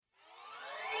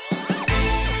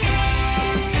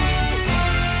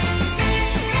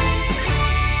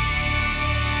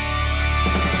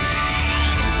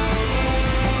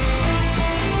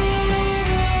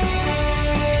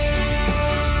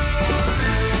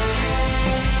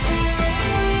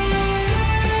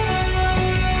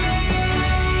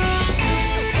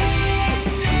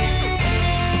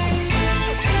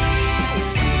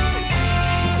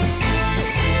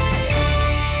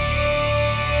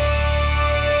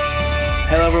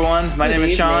everyone. My name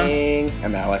is Sean.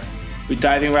 I'm Alex. We're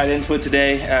diving right into it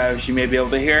today, as you may be able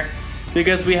to hear,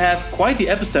 because we have quite the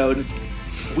episode.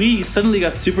 We suddenly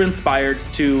got super inspired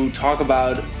to talk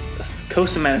about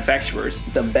coaster manufacturers.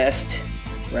 The best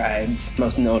rides,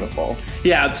 most notable.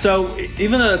 Yeah, so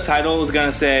even though the title is going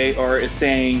to say, or is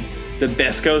saying, the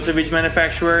best coaster of each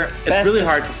manufacturer, it's really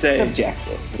hard to say.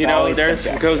 Subjective. There's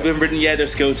coasters we haven't written yet,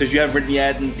 there's coasters you haven't written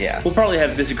yet, and we'll probably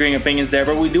have disagreeing opinions there,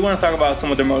 but we do want to talk about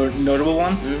some of the more notable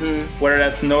ones, whether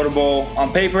that's notable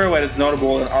on paper, whether it's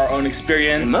notable in our own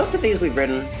experience. And most of these we've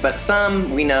written, but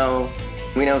some we know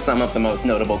some of the most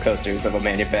notable coasters of a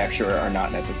manufacturer are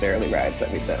not necessarily rides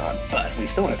that we've been on, but we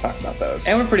still want to talk about those.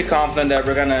 And we're pretty confident that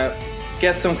we're going to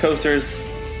get some coasters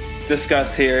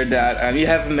discussed here that you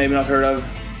haven't maybe not heard of,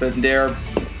 but they're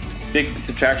big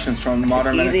attractions from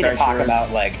modern manufacturers. It's easy to talk about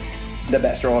like the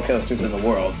best roller coasters in the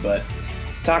world, but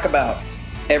to talk about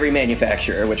every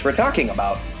manufacturer, which we're talking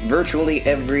about virtually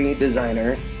every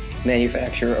designer,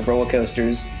 manufacturer of roller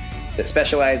coasters that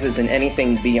specializes in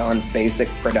anything beyond basic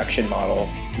production model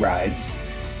rides,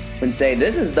 and say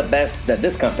this is the best that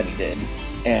this company did,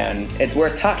 and it's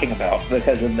worth talking about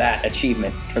because of that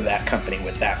achievement for that company,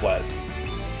 what that was,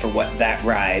 for what that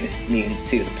ride means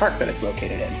to the park that it's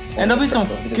located in. And there'll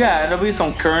be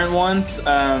some current ones,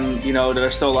 that are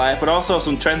still alive, but also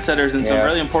some trendsetters and some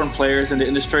really important players in the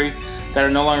industry that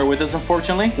are no longer with us,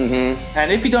 unfortunately.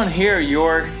 And if you don't hear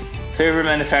your favorite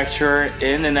manufacturer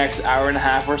in the next hour and a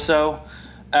half or so,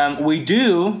 we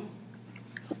do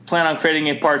plan on creating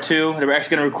a part 2 that we're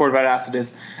actually going to record right after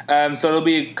this. So it'll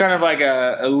be kind of like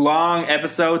a long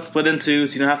episode split in two,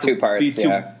 so you don't have to be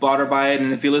too bothered by it.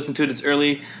 And if you listen to this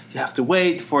early, you have to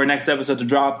wait for next episode to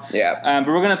drop. But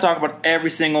we're going to talk about every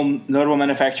single notable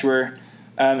manufacturer,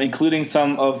 including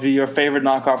some of your favorite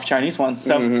knockoff Chinese ones.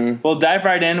 So we'll dive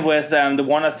right in with the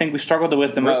one I think we struggled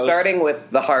with the most. We're starting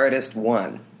with the hardest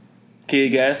one. Can you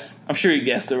guess? I'm sure you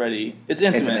guessed already. It's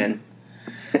Intamin.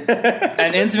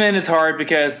 And Intamin is hard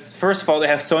because, first of all, they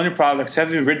have so many products that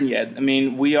haven't been written yet. I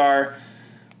mean, we were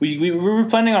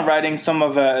planning on writing some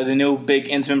of the new big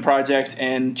Intamin projects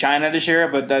in China this year,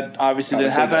 but that obviously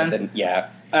didn't happen.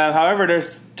 However,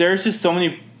 there's just so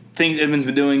many things Intamin's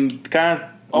been doing, kind of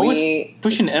always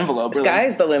pushing the envelope. Really.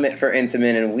 Sky's the limit for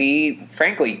Intamin, and we,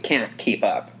 frankly, can't keep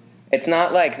up. It's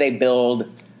not like they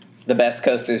build the best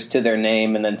coasters to their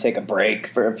name and then take a break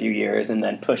for a few years and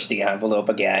then push the envelope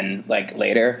again like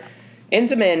later.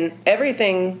 Intamin,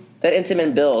 everything that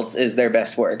Intamin builds is their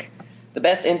best work. The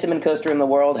best Intamin coaster in the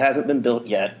world hasn't been built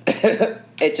yet.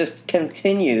 It just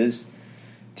continues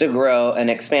to grow and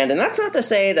expand. And that's not to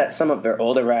say that some of their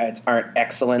older rides aren't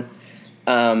excellent.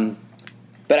 But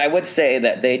I would say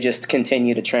that they just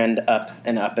continue to trend up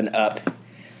and up and up.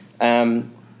 I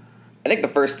think the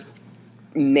first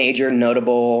major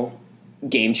notable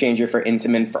game changer for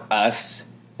Intamin for us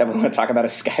that we want to talk about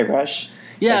is Skyrush.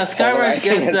 Yeah, Skyrush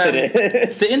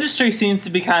gets the industry seems to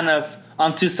be kind of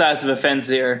on two sides of a fence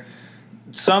here.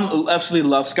 Some absolutely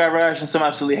love Skyrush and some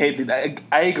absolutely hate it.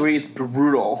 I agree it's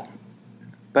brutal,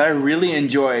 but I really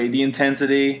enjoy the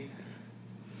intensity.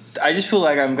 I just feel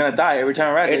like I'm gonna die every time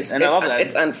I ride it, and I love that.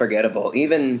 It's unforgettable.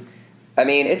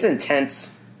 It's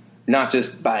intense. Not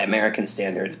just by American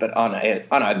standards, but on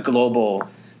a global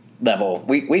level.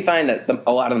 We find that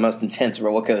a lot of the most intense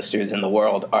roller coasters in the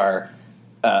world are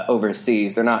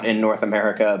overseas. They're not in North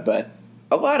America, but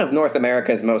a lot of North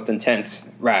America's most intense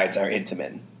rides are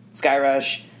Intamin.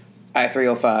 Skyrush,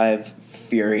 I-305,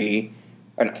 Fury,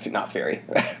 or not Fury,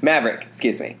 Maverick,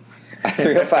 excuse me.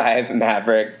 I-305,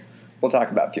 Maverick. We'll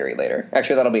talk about Fury later.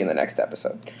 Actually, that'll be in the next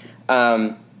episode.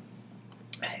 And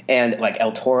like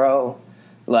El Toro.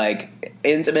 Like,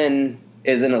 Intamin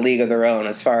is in a league of their own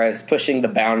as far as pushing the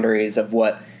boundaries of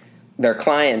what their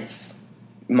clients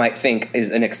might think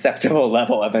is an acceptable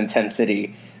level of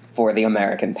intensity for the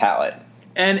American palate.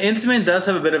 And Intamin does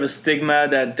have a bit of a stigma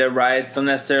that their rides don't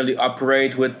necessarily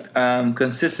operate with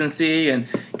consistency, and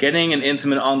getting an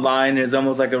Intamin online is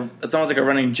almost like a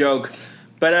running joke.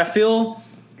 But I feel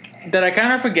that I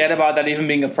kind of forget about that even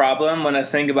being a problem when I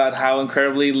think about how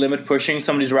incredibly limit pushing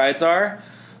some of these rides are.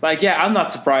 Like, yeah, I'm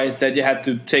not surprised that you had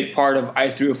to take part of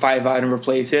I-305 out and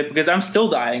replace it, because I'm still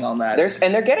dying on that.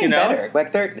 They're getting better.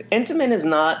 Like, Intamin is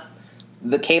not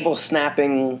the cable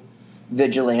snapping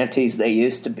vigilantes they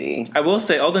used to be. I will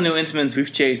say, all the new Intamins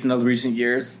we've chased in the recent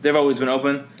years, they've always been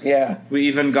open. Yeah. We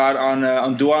even got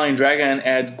on Dueling Dragon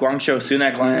at Guangzhou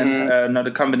Sunac Land,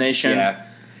 another combination. Yeah.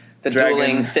 The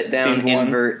dueling sit-down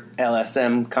invert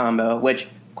LSM combo, which,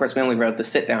 of course, we only wrote the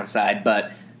sit-down side,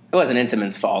 but it wasn't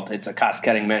Intamin's fault. It's a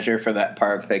cost-cutting measure for that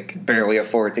park. They could barely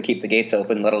afford to keep the gates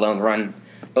open, let alone run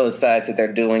both sides of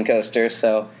their dueling coasters.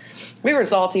 So We were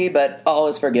salty, but all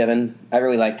is forgiven. I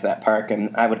really liked that park,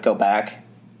 and I would go back.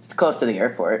 It's close to the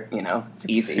airport, It's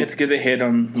easy. It's good to hit it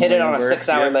on a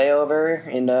 6-hour layover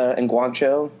in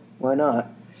Guangzhou. Why not?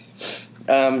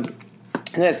 And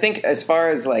I think as far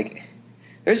as like,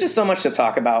 there's just so much to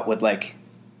talk about with like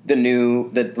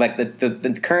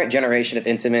the current generation of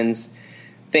Intamins.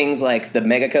 Things like the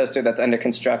mega coaster that's under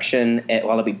construction at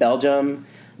Wallaby Belgium,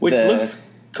 which looks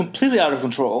completely out of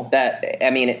control.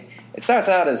 It starts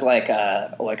out as like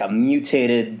a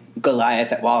mutated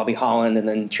Goliath at Wallaby Holland, and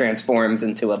then transforms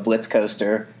into a blitz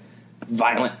coaster.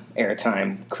 Violent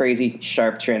airtime, crazy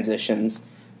sharp transitions,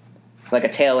 like a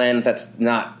tail end that's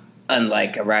not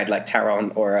unlike a ride like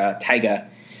Taron or Taiga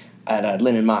at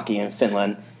Linnanmäki in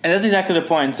Finland. And that's exactly the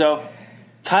point. So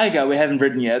Taiga we haven't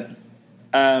ridden yet.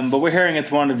 But we're hearing it's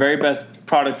one of the very best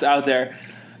products out there.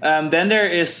 Then there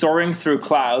is Soaring Through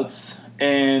Clouds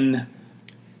in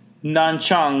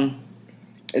Nanchang.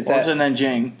 Is that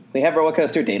Nanjing? We have Roller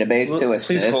Coaster Database to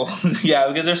assist. Yeah,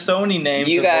 because there's so many names.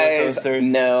 You of guys roller coasters.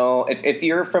 know if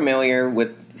you're familiar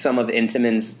with some of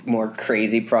Intamin's more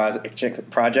crazy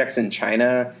projects in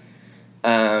China.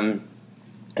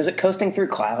 Is it Coasting Through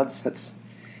Clouds?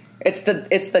 It's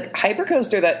the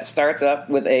hypercoaster that starts up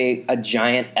with a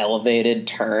giant elevated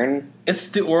turn. It's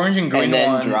the orange and green and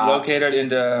then one drops. Located in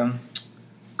the.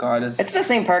 God, it's the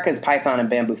same park as Python and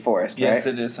Bamboo Forest, right? Yes,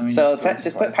 it is. So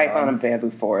just put Python and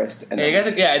Bamboo Forest. And it is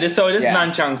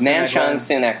Nanchang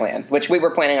Sunac Land, which we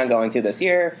were planning on going to this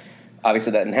year.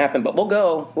 Obviously, that didn't happen, but we'll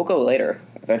go later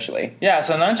eventually. Yeah,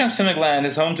 so Nanchang Sunac Land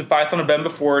is home to Python and Bamboo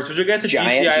Forest, which we'll get to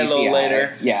GCI a little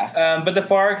later. Yeah. But the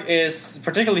park is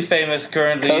particularly famous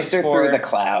currently Coaster for Through the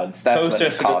Clouds. That's what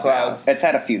it's called now. It's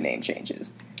had a few name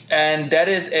changes. And that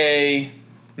is a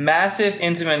massive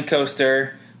Intamin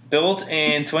coaster built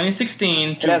in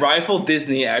 2016 to rival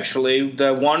Disney, actually.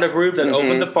 The Wanda Group that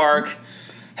opened the park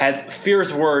had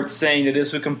fierce words saying that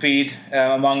this would compete,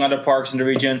 among other parks in the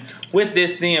region, with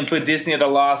Disney and put Disney at a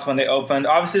loss when they opened.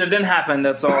 Obviously, that didn't happen.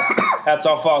 That's all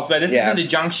false. But this is in the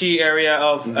Jiangxi area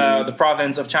of the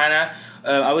province of China.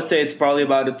 I would say it's probably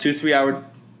about a 2-3 hour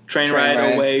train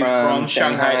ride away from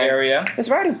Shanghai area. This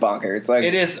ride is bonkers. Like,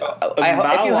 it is.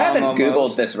 If you haven't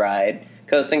Googled this ride,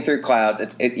 Coasting Through Clouds,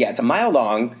 it's a mile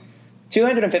long,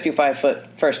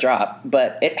 255-foot first drop,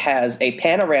 but it has a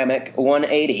panoramic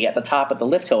 180 at the top of the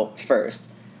lift hill first.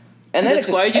 And then it's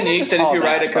quite unique that if you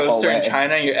ride a coaster in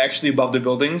China, you're actually above the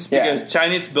buildings, because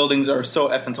Chinese buildings are so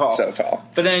effing tall. So tall.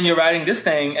 But then you're riding this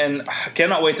thing, and I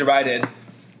cannot wait to ride it.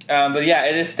 But yeah,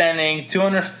 it is standing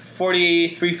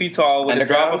 243 feet tall with a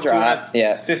drop of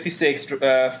 256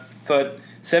 foot.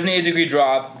 78-degree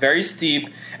drop, very steep.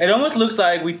 It almost looks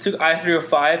like we took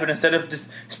I-305, but instead of just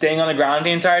staying on the ground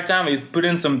the entire time, we put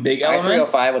in some big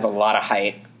elements. I-305 with a lot of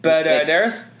height. But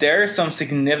there's some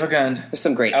significant There's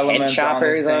some great head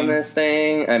choppers on this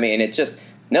thing. I mean, it's just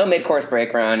no mid-course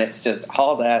brake run. It's just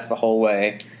hauls ass the whole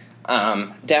way.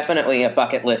 Definitely a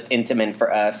bucket list Intamin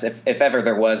for us, if ever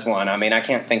there was one. I mean, I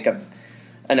can't think of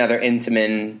another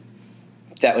Intamin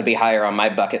that would be higher on my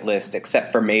bucket list,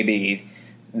 except for maybe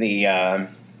the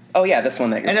this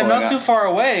one that you're pulling up. And I'm not too far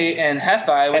away in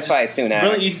Hefei, which is Sunac.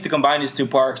 really easy to combine these two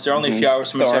parks. They're only a few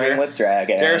hours from each other. Soaring with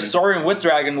Dragon. They're Soaring with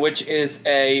Dragon, which is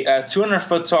a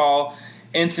 200-foot tall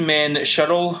Intamin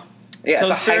shuttle coaster. It's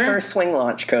a hyper swing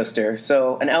launch coaster.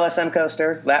 So an LSM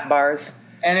coaster, lap bars.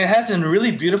 And it has a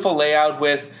really beautiful layout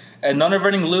with a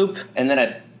non-reverting loop. And then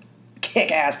a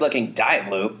kick-ass looking dive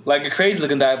loop. Like a crazy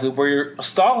looking dive loop where you're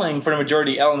stalling for the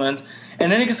majority element.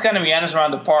 And then it just kind of meanders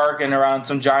around the park and around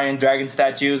some giant dragon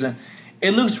statues. And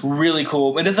it looks really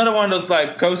cool. And it's another one of those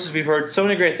like coasters we've heard so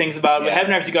many great things about. We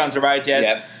haven't actually gotten to ride yet.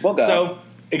 Yep, we'll go. So,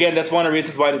 again, that's one of the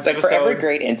reasons why this episode... For every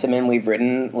great Intamin we've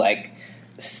ridden, like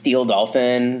Steel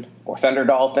Dolphin or Thunder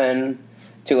Dolphin,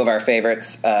 two of our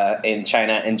favorites in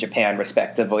China and Japan,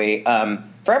 respectively.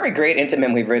 For every great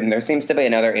Intamin we've ridden, there seems to be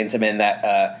another Intamin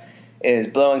that is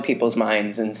blowing people's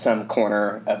minds in some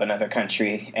corner of another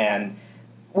country, and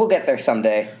we'll get there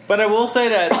someday. But I will say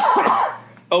that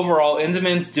overall,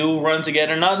 Intamins do run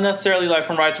together, not necessarily like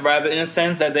from ride to ride, but in a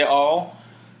sense that they all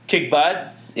kick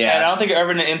butt. Yeah. And I don't think I've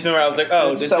ever been in an Intamin where I was like,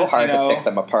 this is so hard to pick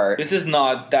them apart. This is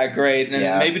not that great.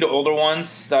 And maybe the older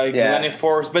ones, like Millennium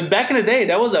Force. But back in the day,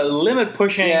 that was a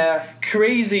limit-pushing,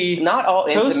 crazy Not all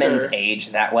coaster. Intamins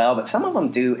age that well, but some of them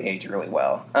do age really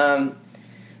well.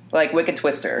 Like Wicked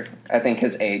Twister, I think,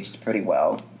 has aged pretty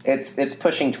well. It's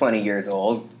pushing 20 years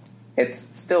old. It's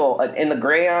still, in the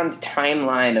Greyhound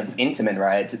timeline of Intamin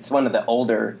rides, it's one of the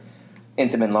older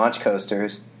Intamin launch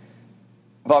coasters.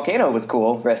 Volcano was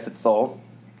cool, rest its soul.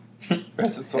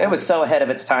 It was so ahead of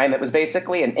its time. It was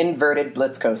basically an inverted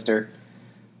blitz coaster.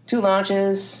 2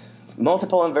 launches,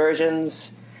 multiple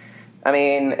inversions. I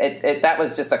mean, that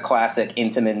was just a classic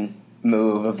Intamin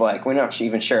move of like, we're not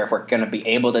even sure if we're going to be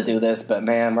able to do this, but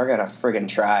man, we're going to friggin'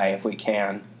 try if we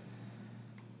can.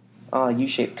 Oh,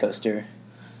 U-shaped coaster.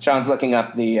 Sean's looking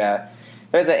up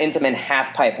there's an Intamin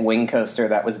half-pipe wing coaster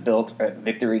that was built at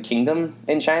Victory Kingdom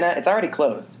in China. It's already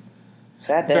closed.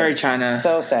 Sad day. Very China.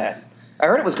 So sad. I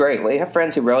heard it was great. We have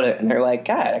friends who rode it, and they're like,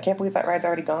 God, I can't believe that ride's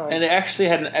already gone. And they actually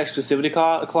had an exclusivity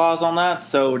clause on that,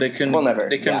 so they couldn't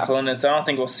clone it. So I don't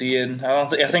think we'll see it. I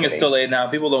think it's too late now.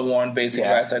 People don't want basic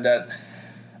rides like that.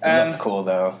 That's cool,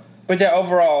 though. But yeah,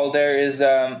 overall, there is...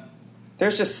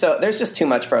 There's just too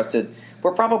much for us to...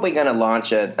 We're probably going to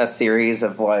launch a series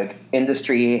of like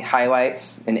industry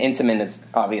highlights, and Intamin is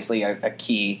obviously a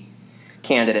key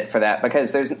candidate for that,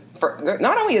 because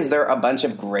not only is there a bunch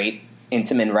of great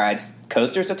Intamin rides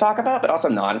coasters to talk about, but also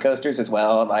non-coasters as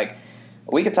well. Like,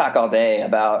 we could talk all day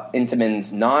about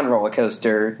Intamin's non-roller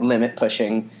coaster limit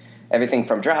pushing, everything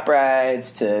from drop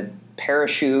rides to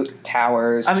parachute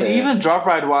towers. I mean, even drop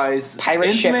ride wise,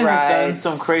 pirate ship rides. Intamin has done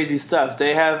some crazy stuff.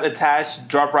 They have attached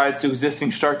drop rides to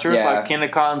existing structures like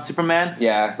Kennecott and Superman.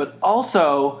 Yeah, but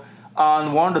also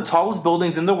on one of the tallest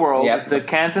buildings in the world, the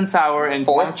Canton Tower in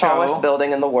fourth Guangzhou. Tallest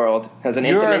building in the world, has an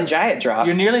Intamin giant drop.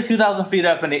 You're nearly 2,000 feet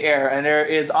up in the air, and there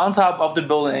is on top of the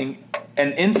building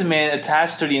an Intamin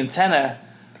attached to the antenna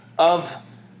of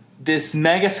this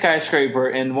mega skyscraper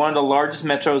in one of the largest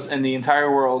metros in the entire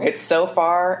world. It's so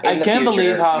far in the can't future,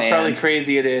 believe how man. incredibly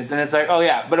crazy it is. And it's like, oh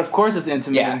yeah, but of course it's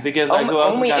Intamin, because like, who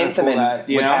else only is Intamin pull that,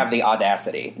 would have the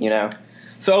audacity, you know?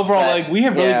 So overall, we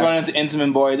have really run into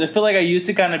Intamin boys. I feel like I used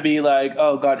to kind of be like,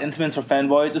 oh god, Intamin's for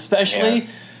fanboys, especially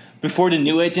before the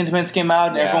New Age Intamins came out,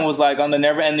 and everyone was like on the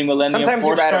never-ending Millennium Sometimes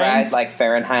Force you ride a trains. ride like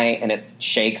Fahrenheit and it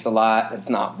shakes a lot. It's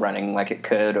not running like it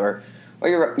could, or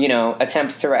you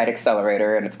attempt to ride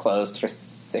Accelerator and it's closed for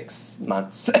 6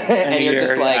 months, and you're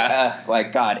just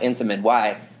like God, Intamin,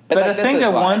 why? But I think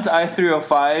that once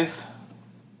I-305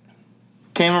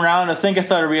 came around, I think I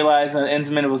started realizing that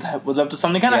Intamin was up to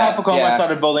something. Kind of half a coma, I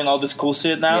started building all this cool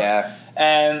shit now. Yeah.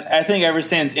 And I think ever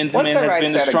since, Intamin has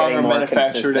been a stronger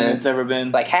manufacturer than it's ever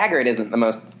been. Like, Haggard isn't the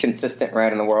most consistent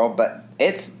ride in the world, but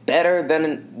it's better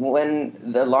than when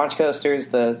the launch coasters,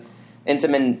 the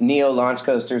Intamin Neo launch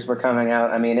coasters were coming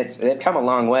out. I mean, they've come a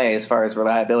long way as far as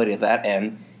reliability at that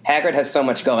end. Haggard has so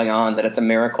much going on that it's a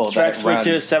miracle Track that it runs.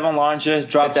 switches, 7 launches,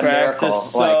 drop tracks, there's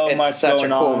so much such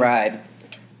going a cool on. ride.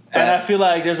 And I feel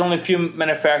like there's only a few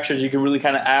manufacturers you can really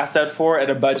kind of ask that for at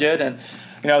a budget. And,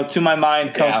 to my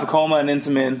mind, come Vekoma and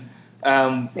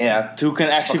Intamin, who can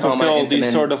actually fulfill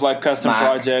these sort of like custom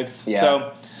projects. Yeah.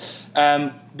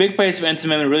 So, big praise for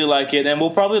Intamin. We really like it. And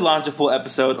we'll probably launch a full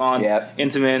episode on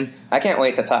Intamin. I can't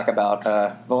wait to talk about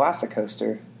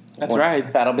Velocicoaster. That's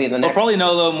right. That'll be the next. We'll probably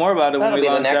know a little more about it when we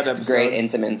launch that episode. That'll be the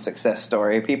next great Intamin success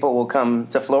story. People will come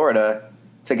to Florida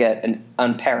to get an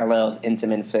unparalleled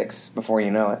Intamin fix before you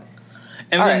know it.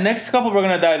 And the next couple we're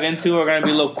going to dive into are going to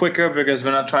be a little quicker because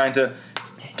we're not trying to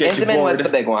get you bored. Intamin was the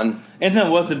big one.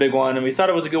 Intamin was the big one, and we thought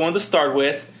it was a good one to start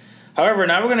with. However,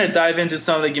 now we're going to dive into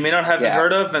something you may not have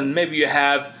heard of, and maybe you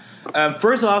have.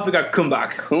 First off, we got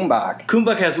Kumbak.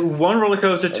 Kumbak has one roller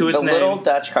coaster to its name. The little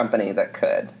Dutch company that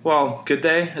could. Well, could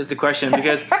they is the question,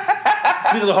 because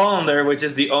Flying the Hollander, which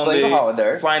is the only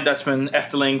Flying Dutchman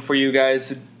Efteling for you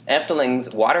guys.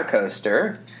 Efteling's water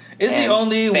coaster is the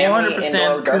only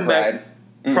 100% Kumbak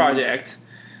project.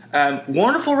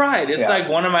 Wonderful ride. It's like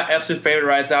one of my absolute favorite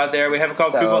rides out there. We have a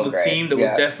couple people on the team that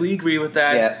will definitely agree with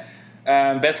that.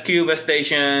 Best queue, best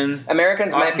station.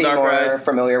 Americans might be more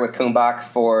familiar with Kumbak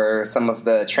for some of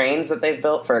the trains that they've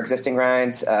built for existing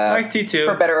rides. Like T2.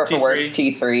 For better or for T3. worse,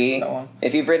 T3.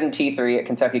 If you've ridden T3 at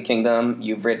Kentucky Kingdom,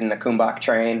 you've ridden a Kumbak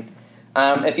train.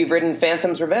 If you've ridden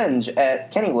Phantom's Revenge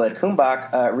at Kennywood,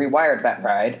 Kumbak rewired that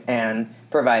ride and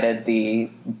provided the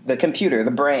computer,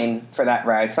 the brain for that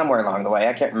ride somewhere along the way.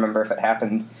 I can't remember if it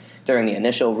happened during the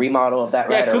initial remodel of that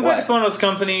ride or what. Kumbak is one of those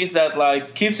companies that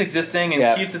like keeps existing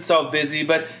and keeps itself busy,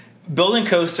 but building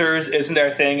coasters isn't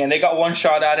their thing, and they got one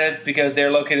shot at it because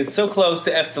they're located so close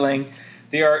to Efteling.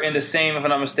 They are in the same, if I'm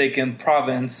not mistaken,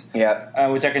 province.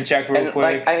 Which I can check real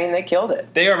quick. They killed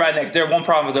it. They are right next. They're one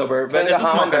province over, but it's a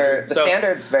small country. The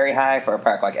standard's very high for a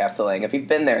park like Efteling. If you've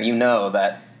been there, you know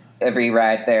that every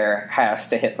ride there has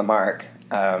to hit the mark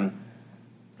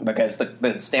because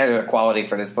the standard of quality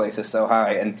for this place is so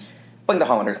high, and Flying the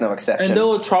Hollander's no exception. And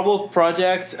though a troubled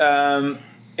project,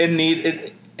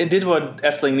 it did what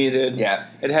Efteling needed. Yeah,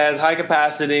 it has high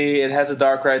capacity. It has a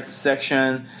dark ride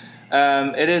section.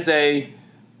 It is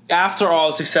after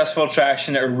all, a successful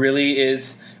attraction. It really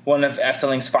is one of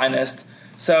Efteling's finest.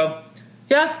 So,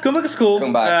 Yeah, Kumbak is cool.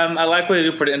 Kumbak. I like what they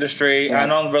do for the industry. Yeah. I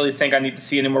don't really think I need to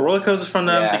see any more roller coasters from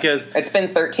them because it's been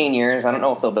 13 years. I don't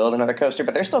know if they'll build another coaster,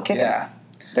 but they're still kicking. Yeah.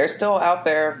 They're still out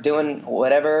there doing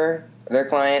whatever their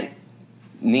client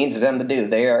needs them to do.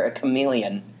 They are a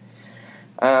chameleon.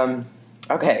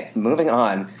 Okay, moving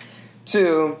on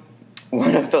to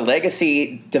one of the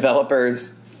legacy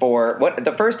developers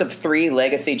the first of 3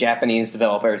 legacy Japanese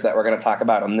developers that we're going to talk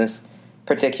about on this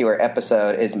particular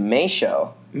episode is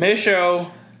Meisho.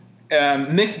 Meisho,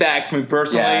 mixed bag for me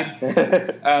personally.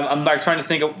 Yeah. I'm like trying to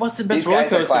think of what's the best roller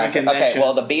coaster we can mention. Okay,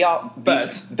 well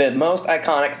the most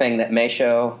iconic thing that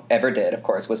Meisho ever did, of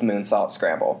course, was Moonsault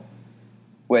Scramble,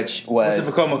 which was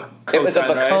a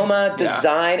Vekoma right?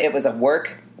 design. Yeah. It was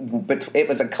it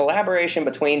was a collaboration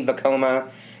between Vekoma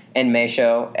and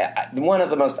Meisho, one of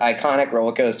the most iconic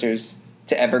roller coasters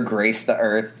to ever grace the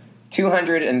earth.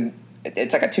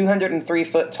 It's like a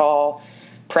 203-foot tall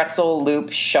pretzel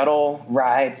loop shuttle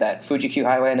ride that Fuji-Q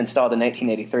Highland installed in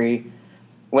 1983.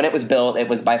 When it was built, it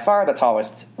was by far the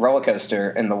tallest roller coaster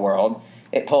in the world.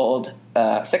 It pulled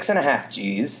 6.5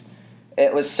 Gs.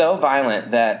 It was so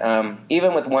violent that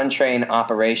even with one-train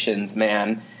operations,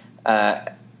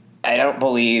 I don't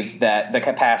believe that the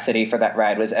capacity for that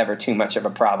ride was ever too much of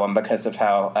a problem because of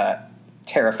how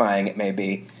terrifying it may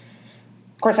be.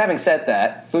 Of course, having said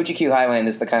that, Fuji-Q Highland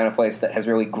is the kind of place that has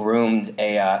really groomed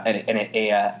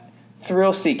a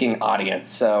thrill-seeking audience.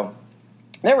 So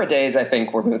there were days, I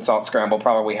think, where Moonsault Scramble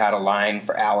probably had a line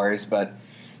for hours, but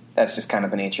that's just kind of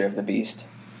the nature of the beast.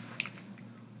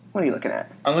 What are you looking at?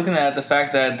 I'm looking at the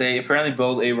fact that they apparently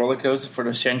built a roller coaster for the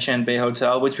Shenzhen Bay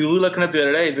Hotel, which we were looking up the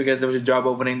other day because there was a job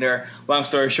opening there. Long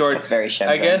story short, it's very Shenzhen.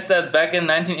 I guess that back in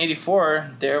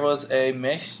 1984, there was a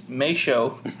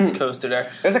Meisho coaster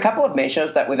there. There's a couple of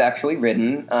Meishos that we've actually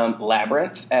ridden.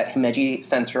 Labyrinth at Himeji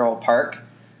Central Park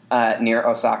near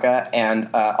Osaka, and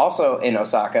also in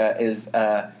Osaka is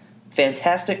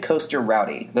Fantastic Coaster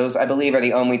Rowdy. Those, I believe, are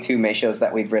the only 2 Meishos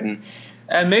that we've ridden.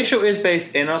 And Meisho is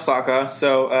based in Osaka,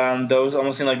 so those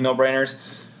almost seem like no-brainers.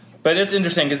 But it's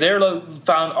interesting because they're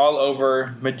found all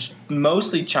over,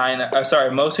 mostly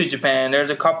mostly Japan. There's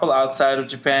a couple outside of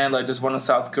Japan, like there's one in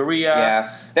South Korea.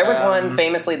 Yeah, there was one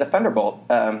famously, the Thunderbolt,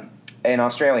 in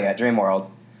Australia at Dreamworld.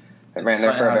 It ran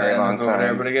there for a very long time.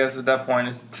 There, but I guess at that point,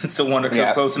 it's still one to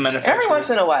close to manufacture. Every once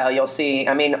in a while, you'll see.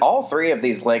 I mean, all 3 of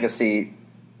these legacy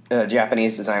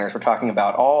Japanese designers we're talking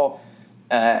about all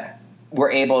were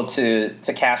able to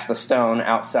cast the stone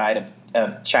outside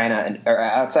of China or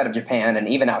outside of Japan and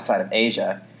even outside of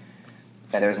Asia.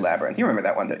 Yeah, there's Labyrinth. You remember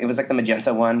that one? It was like the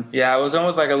magenta one. Yeah, it was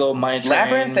almost like a little mine train.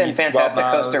 Labyrinth and Fantastic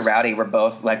Coaster Rowdy were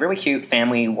both like really cute,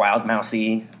 family, wild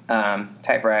mousey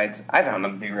type rides. I found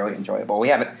them to be really enjoyable. We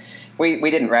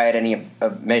didn't ride any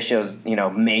of Meisho's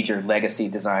major legacy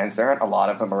designs. There aren't a lot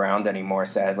of them around anymore,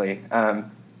 sadly.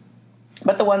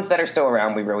 But the ones that are still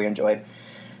around, we really enjoyed.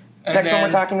 And next one we're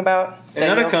talking about,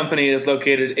 Senyo. Another company that's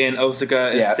located in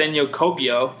Osaka is Senyo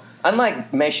Kogyo.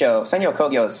 Unlike Meisho, Senyo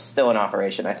Kogyo is still in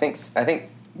operation. I think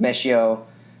Meisho.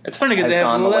 It's funny because they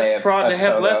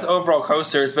have less overall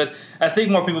coasters, but I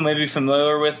think more people may be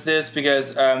familiar with this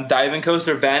because Diving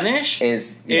Coaster Vanish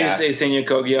is a Senyo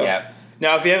Kogyo. Yeah.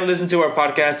 Now, if you haven't listened to our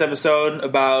podcast episode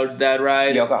about that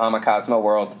ride, Yokohama Cosmo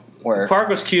World, where the park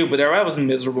was cute, but that ride was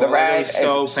miserable. The ride is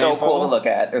so cool to look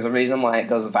at. There's a reason why it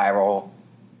goes viral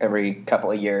every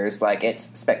couple of years. Like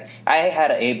I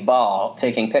had a ball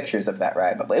taking pictures of that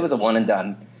ride, but it was a one and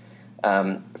done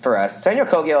for us. Senyo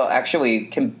Kogyo actually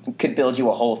could build you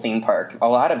a whole theme park. A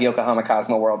lot of Yokohama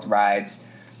Cosmo World's rides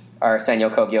are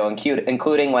Senyo Kogyo,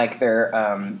 including like their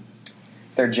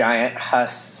giant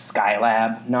Huss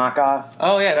Skylab knockoff.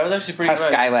 Oh yeah, that was actually pretty Huss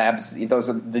good. Skylabs, those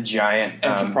are the giant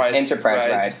Enterprise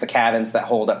rides, the cabins that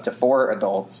hold up to 4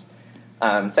 adults.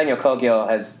 Senyo Kogyo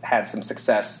has had some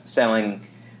success selling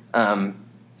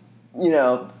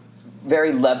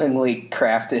very lovingly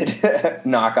crafted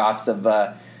knockoffs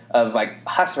of like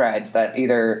Huss rides that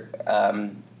either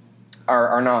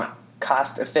are not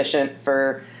cost efficient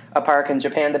for a park in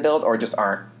Japan to build or just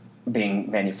aren't being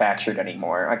manufactured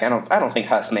anymore. Like I don't think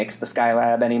Huss makes the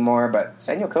Skylab anymore, but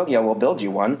Senyo Kogyo will build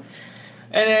you one.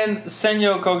 And then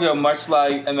Senyo Kogyo, much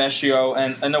like MSGO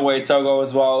and in a way Togo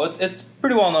as well, it's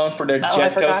pretty well known for their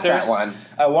jet coasters. That one.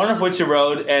 One of which you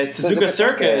rode at Suzuka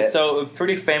Circuit, so a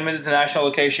pretty famous international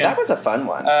location. That was a fun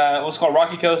one. It was called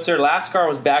Rocky Coaster. Last car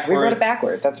was backwards. We rode it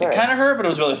backward, that's right. It kind of hurt, but it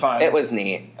was really fun. It was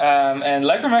neat. And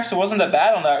Legroom actually wasn't that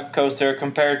bad on that coaster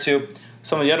compared to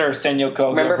some of the other Senyo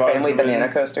Kogyo. Remember Family Banana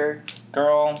Coaster?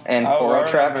 Girl. And Coral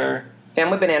Truck?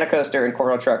 Family Banana Coaster and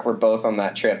Coral Truck were both on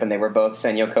that trip, and they were both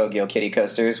Senyo Kogyo kiddie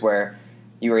coasters where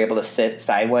you were able to sit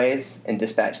sideways and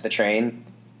dispatch the train.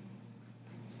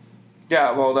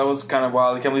 Yeah, well, that was kind of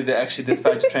wild. I can't believe they actually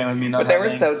dispatched a train with me not But they were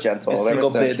having so gentle. a They were single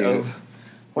so bit cute. of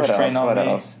What restraint else? on What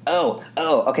me. else? Oh,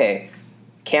 okay.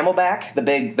 Camelback,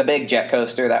 the big jet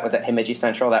coaster that was at Himeji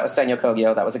Central. That was Senyo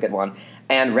Kogyo. That was a good one.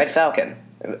 And Red Falcon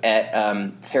at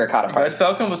Hirakata Park. Red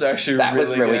Falcon was actually That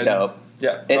was really good. dope.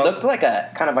 Yeah, It looked like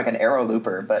kind of like an aero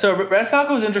looper, but So Red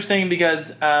Falcon was interesting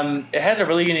because it had a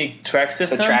really unique track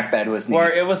system. the track bed was neat.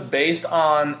 where it was based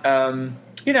on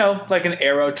like an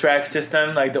aero track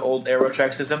system, like the old aero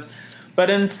track systems. But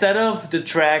instead of the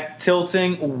track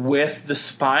tilting with the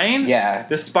spine, Yeah.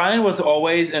 the spine was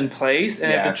always in place.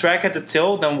 And if Yeah. the track had to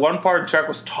tilt, then one part of the track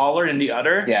was taller than the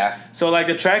other. Yeah. So like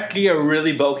the track could get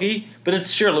really bulky, but it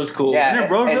sure looked cool. Yeah, and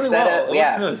it rode really instead well. of- It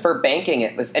was smooth. for banking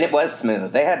it was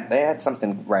smooth. They had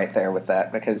something right there with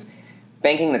that because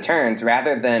banking the turns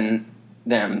rather than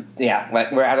them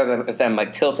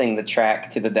like tilting the track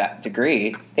to that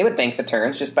degree, they would bank the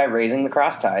turns just by raising the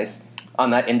cross ties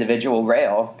on that individual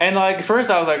rail. And like first,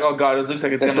 I was like, "Oh god, this looks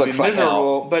like it's This going to be looks like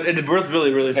miserable," but it was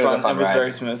really, really was a fun. fun It was ride.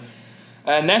 very smooth.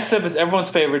 Next up is everyone's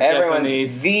favorite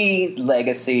Japanese The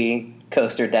legacy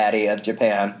coaster daddy of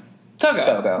Japan.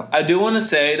 Togo. I do want to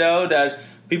say though that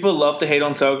people love to hate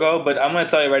on Togo, but I'm going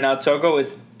to tell you right now, Togo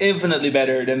is infinitely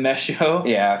better than Meshio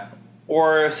Yeah.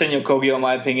 or Senyo Kogyo, in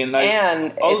my opinion. Like,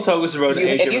 And all the Togos rode in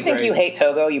Asia if you were think great, you hate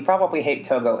Togo, you probably hate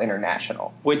Togo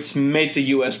International. which made the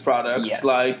U.S. products Yes.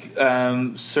 like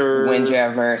Sir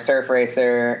Windjammer, Surf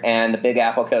Racer, and the Big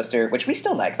Apple Coaster, which we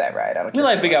still like that ride. I don't We care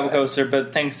like what Big anyone Apple says. Coaster,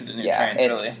 but thanks to the new Yeah,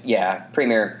 trains, really.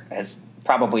 Premier has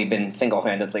probably been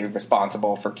single-handedly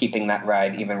responsible for keeping that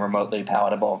ride even remotely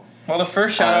palatable. Well, the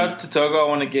first shout out to Togo I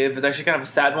want to give is actually kind of a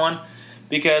sad one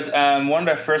because one of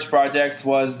their first projects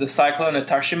was the Cyclone at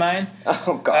Tashimain,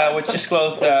 Oh God, which just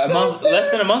closed less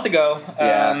than a month ago.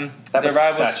 Yeah, that the was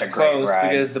ride such was a great closed ride.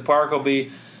 because the park will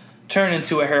be turned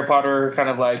into a Harry Potter kind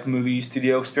of like movie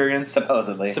studio experience.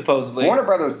 supposedly. Warner Warner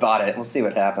Brothers bought it. We'll see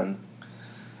what happened.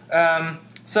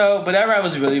 But that ride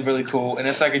was really, really cool, and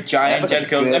it's like a That giant was a jet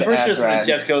coaster. I'm pretty good-ass sure it's when ride.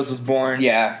 Jet Coaster was born.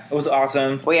 Yeah. It was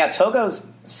awesome. Well, yeah, Togo's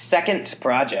second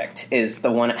project is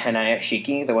the one at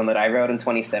Hanayashiki, the one that I rode in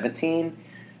 2017,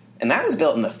 and that was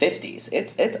built in the 50s.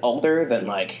 It's older than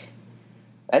I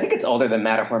think it's older than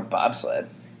Matterhorn bobsled.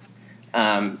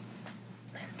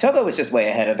 Togo was just way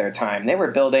ahead of their time. They were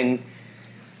building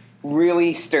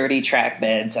really sturdy track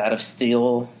beds out of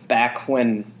steel back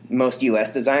when most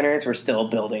U.S. designers were still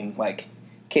building like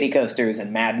kiddie coasters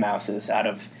and Mad Mouses out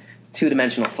of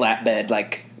two-dimensional flatbed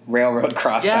like railroad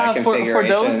cross tie Yeah, for configurations.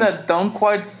 those that don't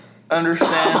quite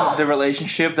understand the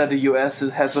relationship that the U.S.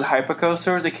 has with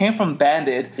hypercoasters, it came from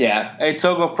Bandit, Yeah. a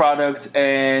Togo product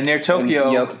near Tokyo.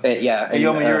 In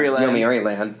Yomiuri Land. Yomiuri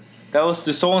Land. That was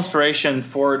the sole inspiration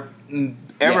for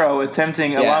Arrow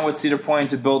attempting, along with Cedar Point,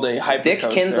 to build a hypercoaster. Dick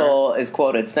Kinzel is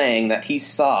quoted saying that he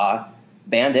saw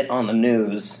Bandit on the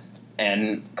news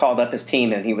and called up his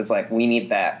team and he was like, we need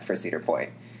that for Cedar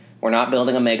Point. We're not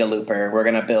building a mega looper. We're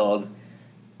going to build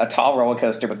a tall roller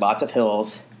coaster with lots of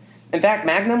hills. In fact,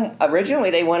 Magnum,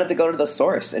 originally they wanted to go to the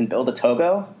source and build a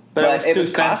Togo, But it was too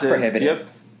cost expensive. prohibitive Yep.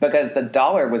 because the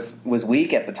dollar was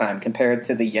weak at the time compared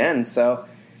to the yen, so...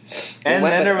 And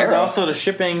went then with there was Arrow. also the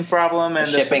shipping problem and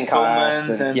the shipping costs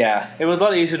fulfillment. and- yeah. It was a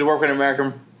lot easier to work with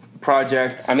American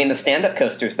projects. I mean, the stand-up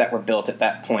coasters that were built at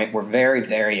that point were very,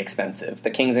 very expensive. The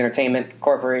King's Entertainment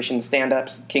Corporation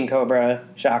stand-ups, King Cobra,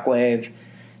 Shockwave,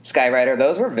 Skyrider,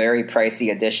 those were very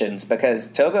pricey additions because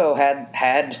Togo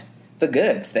had the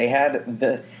goods. They had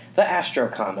the Astro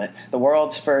Comet, the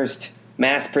world's first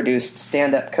mass-produced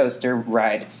stand-up coaster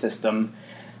ride system,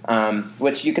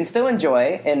 which you can still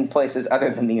enjoy in places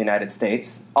other than the United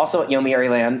States. Also at Yomiuri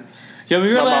Land,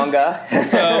 Manga. manga.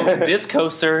 So this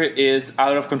coaster is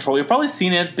out of control. You've probably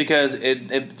seen it because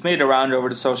it's made it around over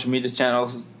the social media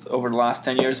channels over the last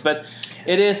 10 years. But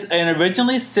it is an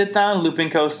originally sit-down looping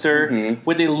coaster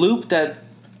with a loop that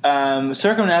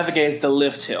circumnavigates the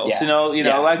lift hills. Yeah. You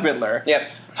know, like Riddler.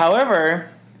 Yep. However,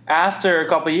 after a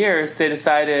couple of years, they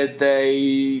decided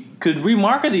they could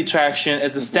remarket the attraction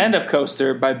as a stand-up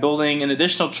coaster by building an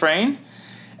additional train,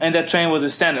 and that train was a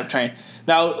stand-up train.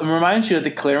 Now, remind you that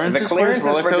the clearances for this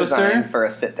roller were coaster, designed for a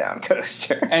sit-down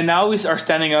coaster. and now we are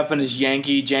standing up in this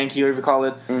janky, whatever you call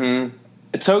it.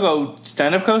 A Togo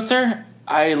stand-up coaster.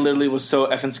 I literally was so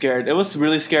effing scared. It was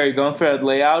really scary going through that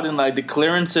layout, and like the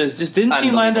clearances just didn't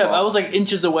seem lined up. Unbelievable. I was like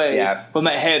inches away with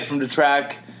my head from the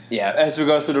track. Yeah. As we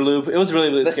go through the loop, it was really,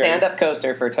 really The scary. stand-up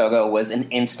coaster for Togo was an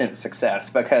instant success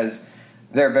because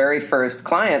their very first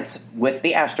clients with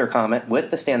the Astro Comet,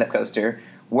 with the stand-up coaster,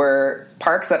 were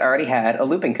parks that already had a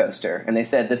looping coaster. And they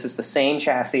said, this is the same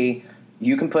chassis.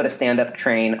 You can put a stand-up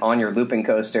train on your looping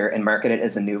coaster and market it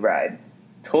as a new ride.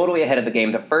 totally ahead of the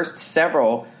game. The first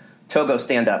several Togo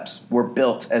stand-ups were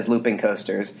built as looping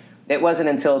coasters. It wasn't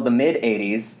until the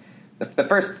mid-'80s, the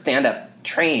first stand-up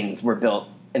trains were built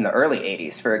in the early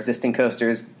 80s for existing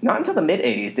coasters. Not until the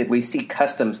mid-'80s did we see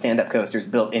custom stand-up coasters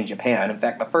built in Japan. In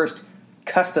fact, the first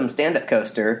custom stand-up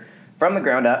coaster from the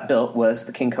ground up built was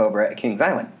the King Cobra at Kings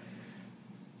Island.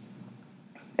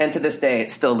 And to this day,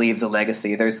 it still leaves a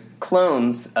legacy. There's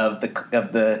clones of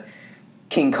the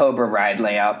King Cobra ride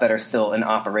layout that are still in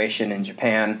operation in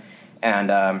Japan,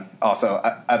 and also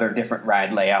other different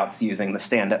ride layouts using the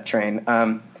stand-up train.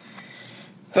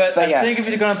 But I think if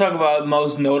you're going to talk about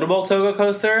most notable Togo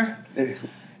coaster, it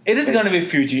is going to be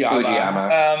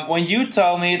Fujiyama. When you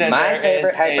told me that my there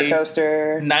favorite is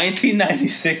hypercoaster,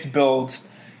 1996 build,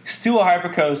 still a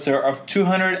hypercoaster of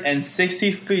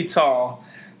 260 feet tall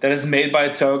that is made by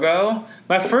Togo,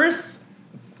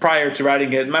 prior to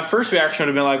riding it, my first reaction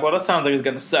would have been like, well, that sounds like it's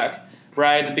going to suck,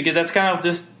 right? Because that's kind of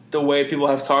just the way people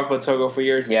have talked about Togo for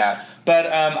years. Yeah. But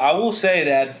I will say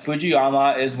that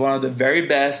Fujiyama is one of the very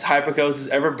best hypercoasters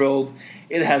ever built.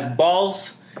 It has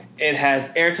balls. It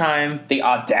has airtime. The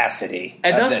audacity.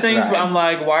 It does things ride. where I'm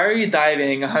like, why are you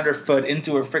diving 100 foot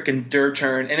into a freaking dirt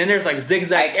turn? And then there's like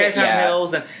zigzag airtime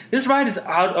hills. And this ride is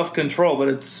out of control, but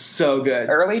it's so good.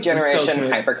 Early generation so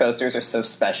hypercoasters are so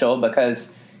special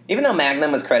because even though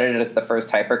Magnum was credited as the first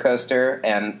hypercoaster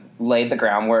and laid the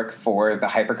groundwork for the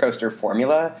hypercoaster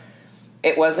formula,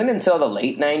 it wasn't until the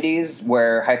late 90s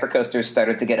where hypercoasters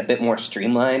started to get a bit more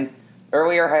streamlined.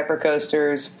 Earlier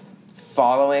hypercoasters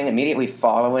immediately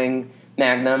following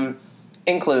Magnum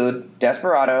include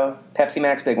Desperado, Pepsi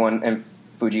Max Big One, and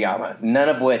Fujiyama, none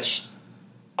of which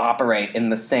operate in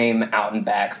the same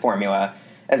out-and-back formula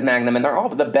as Magnum, and they're all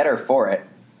the better for it.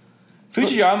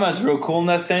 Fujiyama is real cool in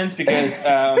that sense because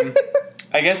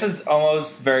I guess it's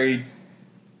almost very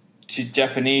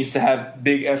Japanese to have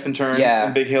big effing turns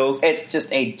and big hills. It's just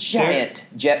a giant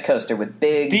jet coaster with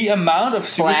big, the amount of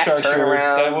superstructure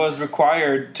turnarounds that was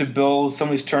required to build some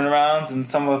of these turnarounds and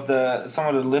some of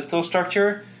the lift hill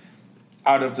structure,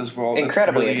 out of this world.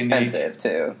 Incredibly really expensive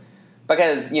too,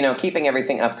 because keeping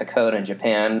everything up to code in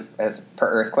Japan as per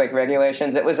earthquake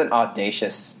regulations, it was an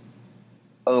audacious,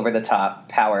 over the top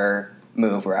power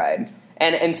move ride.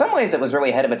 And in some ways, it was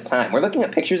really ahead of its time. We're looking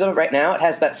at pictures of it right now. It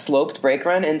has that sloped brake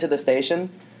run into the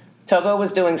station. Togo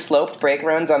was doing sloped brake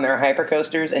runs on their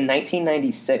hypercoasters in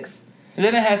 1996. And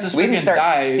then it has this we didn't start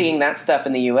dive seeing that stuff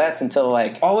in the U.S. until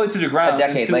all the way to the ground, a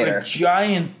decade later. A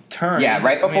giant turn. Yeah,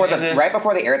 right before the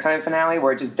airtime finale,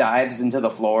 where it just dives into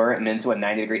the floor and into a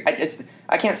 90-degree.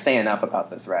 I can't say enough about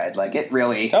this ride. Like it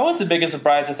really. That was the biggest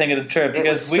surprise I think of the trip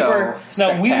because we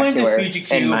went to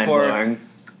Fuji-Q for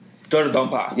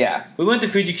Dorodompa. Yeah. We went to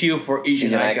Fuji-Q for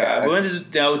Ichinaika. We went to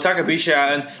Takabisha,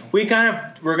 and we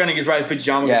were going to just ride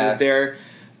Fujiyama because it was there.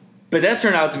 But that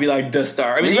turned out to be like the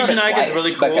star. I mean, Ichinaika is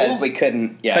really cool. Because we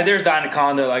couldn't, But there's the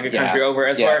Anaconda, like a country over.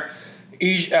 As far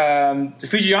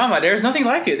Fujiyama, there's nothing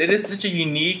like it. It is such a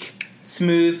unique,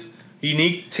 smooth,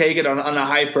 take it on a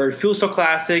hyper. It feels so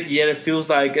classic, yet it feels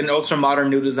like an ultra-modern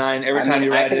new design every time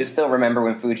you ride it. I can still remember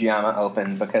when Fujiyama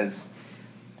opened because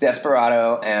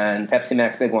Desperado and Pepsi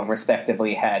Max Big One,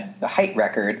 respectively, had the height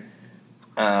record,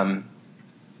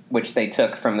 which they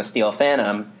took from the Steel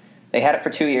Phantom. They had it for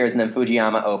 2 years, and then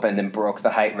Fujiyama opened and broke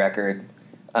the height record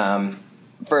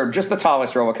for just the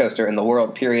tallest roller coaster in the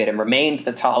world, period, and remained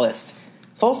the tallest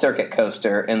full-circuit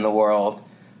coaster in the world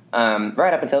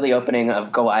right up until the opening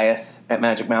of Goliath at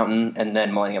Magic Mountain and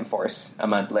then Millennium Force a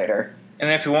month later. And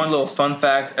if you want a little fun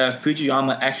fact,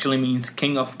 Fujiyama actually means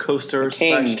King of Coasters /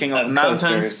 King of Mountains.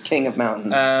 Coasters, King of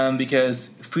Mountains.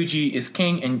 Because Fuji is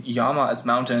king and Yama is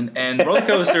mountain. And roller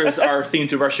coasters are themed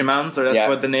to Russian mountains, so that's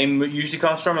what the name usually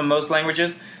comes from in most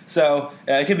languages. So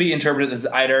it can be interpreted as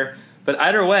either. But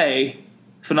either way,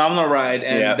 phenomenal ride.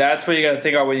 And that's what you got to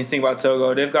think about when you think about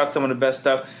Togo. They've got some of the best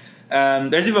stuff.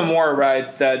 There's even more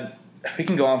rides that we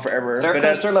can go on forever. Surf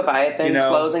Coaster Leviathan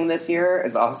closing this year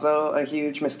is also a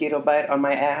huge mosquito bite on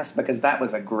my ass because that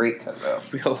was a great Togo.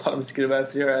 We got a lot of mosquito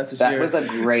bites on your ass this year. That was a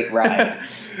great ride.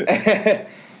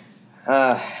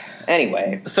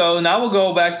 Anyway. So now we'll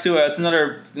go back to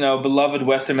another beloved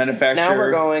Western manufacturer. Now we're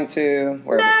going to...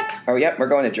 we're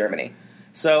going to Germany.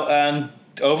 So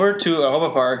over to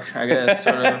Europa Park, I guess,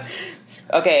 sort of.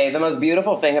 Okay, the most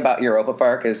beautiful thing about Europa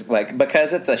Park is,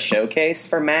 because it's a showcase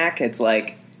for Mack, it's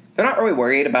they're not really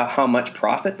worried about how much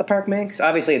profit the park makes.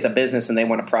 Obviously, it's a business and they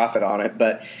want to profit on it.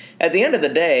 But at the end of the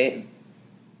day,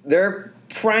 their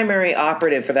primary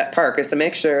operative for that park is to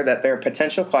make sure that their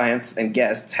potential clients and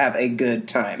guests have a good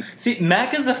time. See,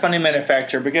 Mack is a funny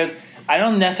manufacturer because I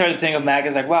don't necessarily think of Mack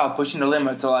as wow, pushing the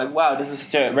limits or wow, this is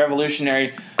such a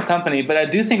revolutionary company. But I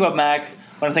do think about Mack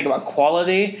when I think about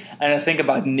quality, and I think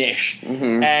about niche.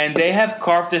 Mm-hmm. And they have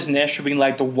carved this niche for being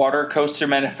like the water coaster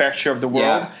manufacturer of the world.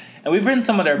 Yeah. And we've ridden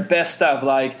some of their best stuff,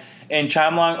 like in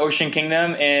Chimelong Ocean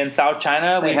Kingdom in South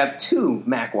China. They have 2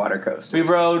 Mack water coasters. We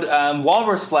rode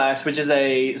Walrus Splash, which is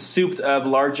a souped-up,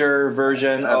 larger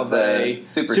version of a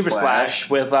Super Splash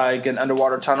with like an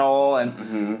underwater tunnel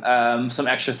and some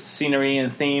extra scenery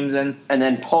and themes, and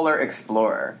then Polar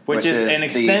Explorer, which is an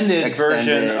extended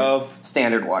version of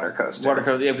standard water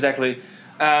coaster. Yeah, exactly.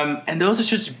 And those are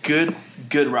just good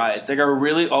rides. Like I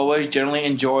really always generally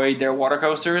enjoy their water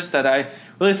coasters. That I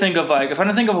really think of, like if I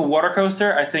don't think of a water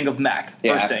coaster, I think of Mack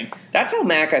first thing. That's how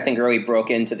Mack, I think, really broke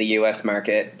into the U.S.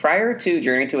 market. Prior to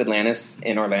Journey to Atlantis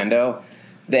in Orlando,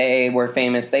 they were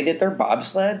famous. They did their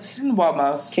bobsleds. Wild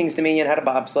Mouse. King's Dominion had a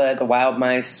bobsled. The Wild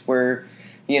Mice were,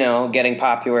 getting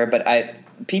popular. But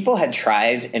people had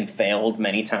tried and failed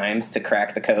many times to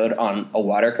crack the code on a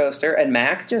water coaster, and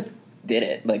Mack just did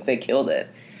it. Like, they killed it.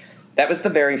 That was the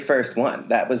very first one.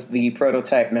 That was the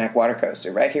prototype Mack water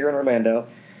coaster right here in Orlando.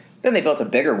 Then they built a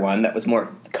bigger one that was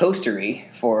more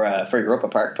coastery for Europa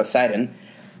Park, Poseidon,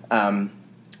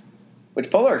 which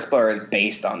Polar Explorer is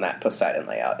based on that Poseidon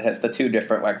layout. It has the 2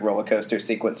 different roller coaster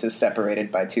sequences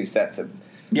separated by 2 sets of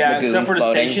except for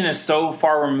floating. The station is so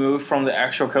far removed from the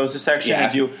actual coaster section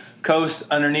that you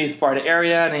coast underneath part of the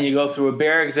area, and then you go through a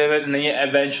bear exhibit, and then you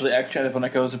eventually end up on the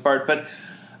coaster part. But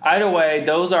either way,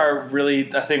 those are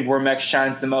really, I think, where Mech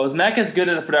shines the most. Mech is good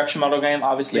at a production model game,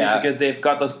 obviously, because they've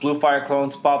got those Blue Fire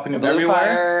clones popping up everywhere. Blue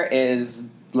Fire is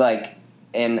like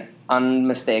an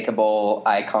unmistakable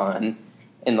icon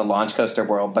in the launch coaster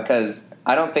world, because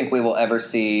I don't think we will ever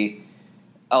see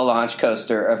a launch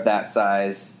coaster of that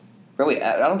size. Really,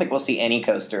 I don't think we'll see any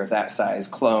coaster of that size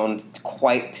cloned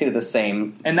quite to the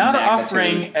same And now they're magnitude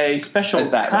offering a special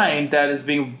kind that is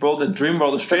being rolled at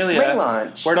Dreamworld Australia. The swing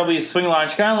launch. Where there'll be a swing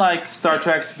launch, kind of like Star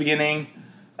Trek's beginning,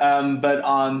 but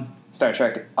on Star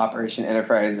Trek Operation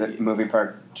Enterprise at Movie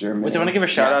Park, Germany. Which I want to give a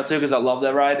shout out to, because I love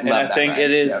that ride. And I think it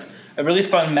is a really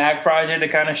fun Mack project that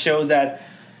kind of shows that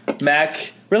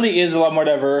Mack really is a lot more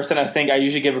diverse than I think I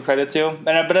usually give it credit to.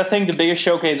 But I think the biggest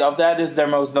showcase of that is their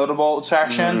most notable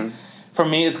attraction. Mm-hmm. For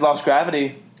me, it's Lost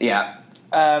Gravity. Yeah.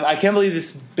 I can't believe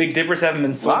these Big Dippers haven't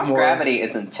been sold more. Lost Gravity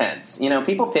is intense.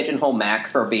 People pigeonhole Mack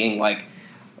for being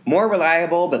more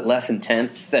reliable but less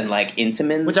intense than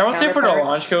Intamin's. Which I would say for the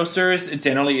launch coasters, it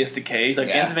generally is the case.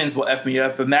 Intamin's will F me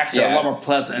up, but Macks are a lot more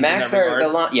pleasant. Macks are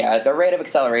the rate of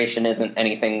acceleration isn't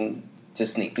anything to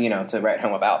to write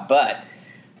home about, but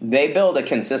they build a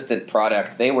consistent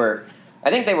product. I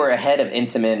think they were ahead of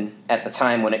Intamin at the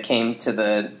time when it came to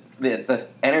the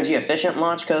energy efficient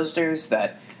launch coasters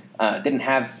that didn't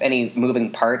have any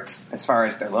moving parts as far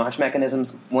as their launch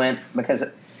mechanisms went, because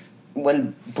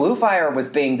when Blue Fire was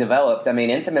being developed,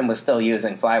 Intamin was still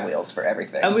using flywheels for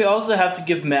everything. And we also have to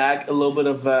give Mack a little bit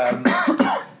of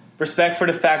respect for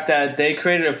the fact that they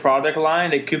created a product line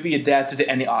that could be adapted to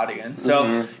any audience.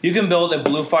 So you can build a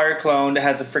Blue Fire clone that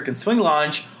has a freaking swing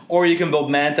launch, or you can build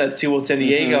Manta at SeaWorld San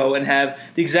Diego and have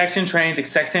the exact same trains,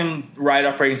 exact same ride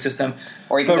operating system.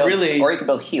 Or you can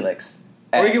build Helix.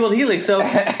 Or you can build Helix. So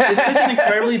it's such an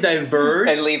incredibly diverse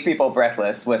and leave people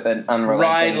breathless with an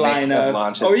unrelenting mix of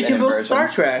launches. Or you can build Star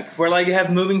Trek, where you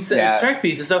have moving track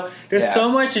pieces. So there's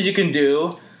so much that you can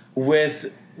do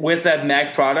with that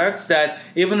Mack product that,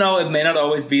 even though it may not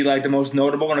always be the most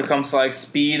notable when it comes to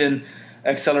speed and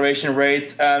acceleration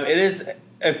rates, it is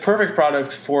a perfect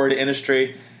product for the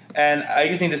industry. And I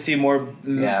just need to see more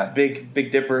big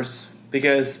dippers,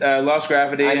 because Lost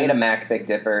Gravity. I need a Mack Big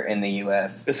Dipper in the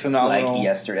U.S. It's phenomenal.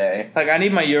 Yesterday. I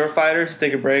need my Eurofighters to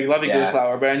take a break. Love you,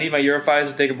 Gooseflower, but I need my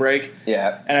Eurofighters to take a break.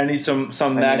 Yeah. And I need some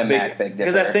Mack Big Dipper.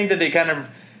 Because I think that they kind of,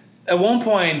 at one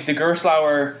point, the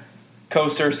Gerstlauer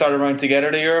coasters started running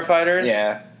together, the Eurofighters.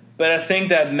 Yeah. But I think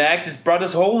that Mack just brought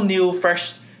this whole new,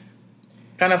 fresh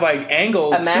kind of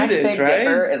angle to this, right? A Mack Big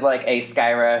Dipper is like a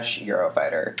Skyrush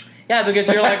Eurofighter. Yeah, because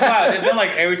you're wow, they've done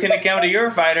everything that can with a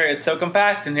Eurofighter. It's so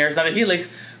compact, and here's not a Helix.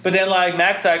 But then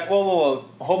Mack's whoa,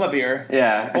 hold my beer.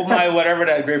 Yeah. Hold my whatever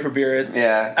that grape for beer is.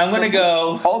 Yeah. I'm going to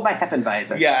go. Hold my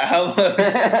Heffenweiser. Yeah.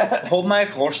 Hold my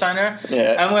Holsteiner.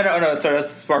 Yeah. I'm going to, sorry,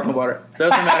 that's sparkling water.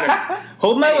 Doesn't matter.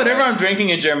 Hold my whatever I'm drinking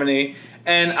in Germany,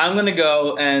 and I'm going to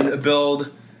go and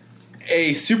build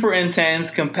a super intense,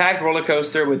 compact roller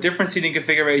coaster with different seating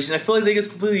configurations. I feel like they just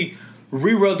completely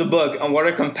rewrote the book on what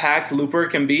a compact looper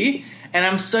can be, and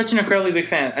I'm such an incredibly big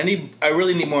fan. I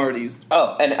really need more of these.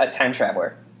 Oh, and a time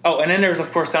traveler. Oh, and then there's,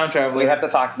 of course, Time Traveler. We have to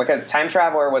talk, because Time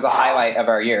Traveler was a highlight of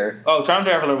our year. Oh, Time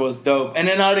Traveler was dope. And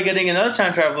then now they're getting another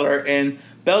Time Traveler in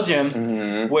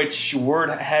Belgium, which word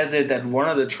has it that one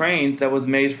of the trains that was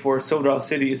made for Silver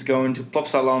City is going to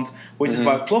Plopsaland, which is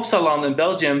why Plopsaland in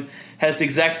Belgium has the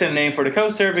exact same name for the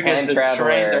coaster, because the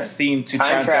trains are themed to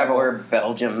Time Traveler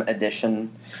Belgium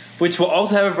edition. Which will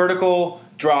also have a vertical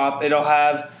drop. It'll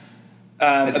have...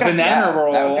 a banana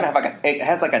roll. It's gonna have it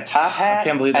has like a top hat, I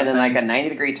can't believe that and then thing. like a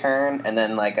 90-degree turn, and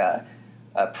then like a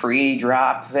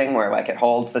pre-drop thing where like it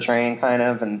holds the train kind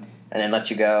of, and then lets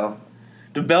you go.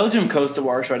 The Belgium coaster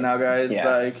wars right now, guys. Yeah.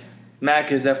 Like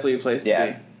Mac is definitely a place to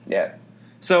be. Yeah.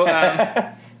 So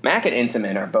Mac and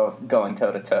Intamin are both going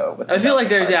toe to toe with. I feel like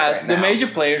there's right the now. major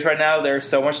players right now. There's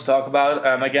so much to talk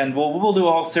about. Again, we'll do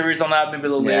a whole series on that maybe a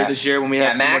little later this year when we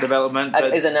have some Mac more development.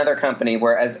 But is another company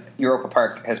where, as Europa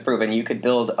Park has proven, you could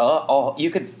build you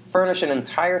could furnish an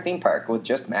entire theme park with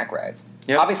just Mac rides.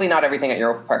 Yep. Obviously, not everything at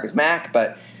Europa Park is Mac,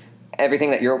 but everything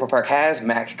that Europa Park has,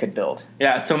 Mac could build.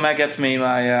 yeah, so Mac gets me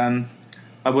my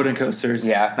wooden coasters.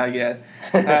 Yeah. Not yet.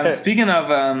 Speaking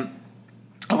of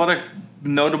other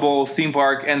notable theme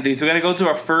park entities, we're going to go to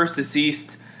our first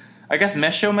deceased. I guess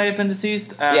Mesho may have been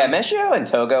deceased. Mesho and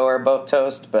Togo are both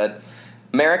toast, but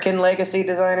American legacy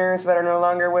designers that are no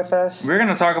longer with us. We're going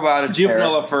to talk about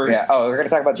Giovanola first. Yeah. Oh, we're going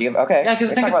to talk about Giovanola. Okay. Yeah,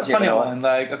 because I think it's a funny one.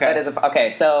 Like, okay. That is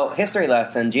okay. So, history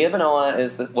lesson: Giovanola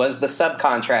was the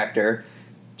subcontractor.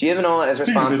 Giovanola is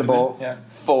responsible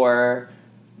for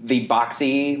the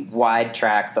boxy wide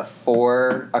track, the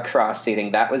 4 across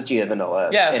seating. That was Giovanola.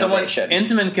 Yeah, innovation. So when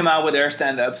Intamin came out with their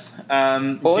stand-ups,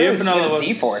 Giovanola was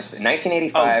Z-Force in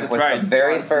 1985. Was the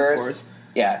very first.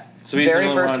 Yeah, so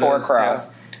very first 4 cross.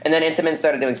 Yeah. And then Intamin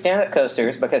started doing stand-up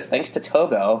coasters because, thanks to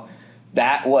Togo,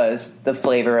 that was the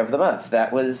flavor of the month.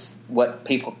 That was what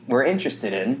people were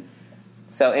interested in.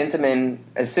 So Intamin,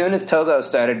 as soon as Togo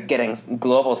started getting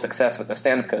global success with the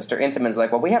stand-up coaster, Intamin's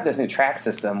like, well, we have this new track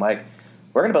system. Like,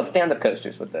 we're going to build stand-up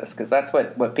coasters with this because that's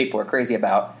what people are crazy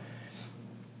about.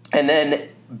 And then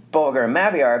Bolliger and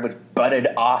Mabillard, which butted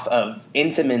off of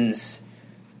Intamin's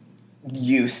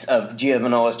use of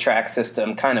Giovanola's track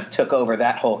system, kind of took over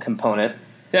that whole component.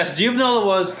 Yes, Giovanola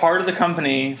was part of the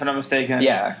company, if I'm not mistaken.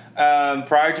 Yeah.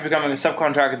 Prior to becoming a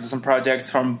subcontractor to some projects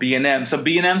from B&M. So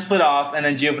B&M split off, and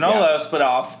then Giovanola split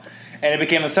off, and it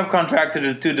became a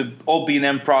subcontractor to the old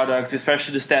B&M products,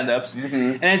 especially the stand-ups. Mm-hmm.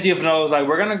 And then Giovanola was like,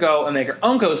 we're going to go and make our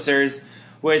own coasters,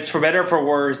 which, for better or for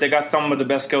worse, they got some of the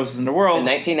best coasters in the world. In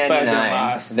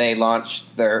 1999, they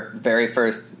launched their very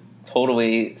first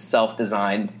totally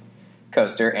self-designed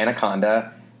coaster,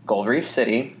 Anaconda, Gold Reef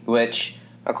City, which...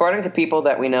 according to people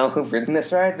that we know who've ridden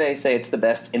this ride, they say it's the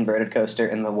best inverted coaster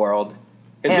in the world.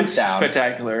 It looks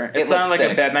spectacular. It sounds like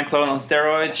a Batman clone on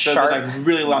steroids. Sharp, with like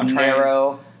really long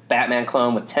narrow trains. Batman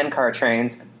clone with 10-car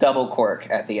trains, double cork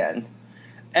at the end.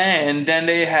 And then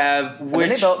they have... and then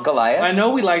they built Goliath. I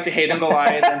know we like to hate on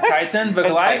Goliath and Titan, but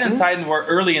Goliath and Titan were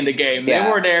early in the game. Yeah.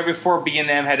 They were there before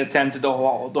B&M had attempted the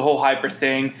whole hyper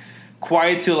thing.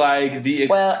 Quite to like the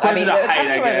height,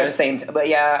 I guess. The same but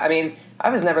yeah, I mean... I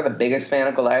was never the biggest fan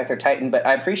of Goliath or Titan, but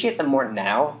I appreciate them more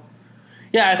now.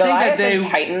 Yeah, I Goliath think that and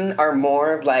Titan are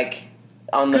more like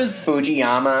on the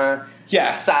Fujiyama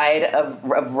side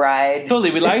of ride.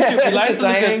 Totally, we like to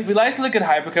look at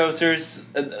hypercoasters.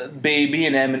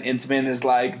 B&M and Intamin is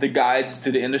like the guides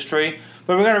to the industry,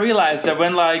 but we got to realize that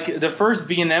when like the first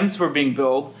B&Ms were being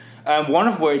built, one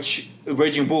of which,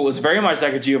 Raging Bull, is very much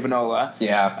like a Giovanola.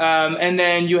 Yeah. And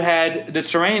then you had the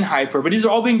Terrain Hyper, but these are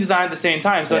all being designed at the same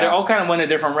time, so they all kind of went a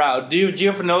different route.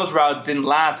 Giovanola's route didn't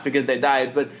last because they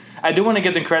died, but I do want to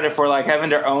give them credit for like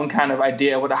having their own kind of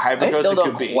idea of what a hypercoaster could be. I still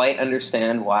don't quite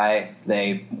understand why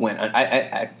they went...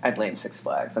 I blame Six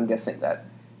Flags. I'm guessing that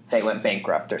they went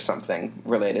bankrupt or something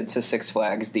related to Six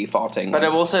Flags defaulting. But I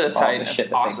will say the Titan is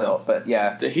awesome. That they built. But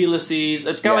yeah. The Helices,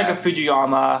 it's kind of like a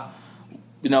Fujiyama...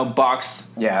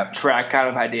 box track kind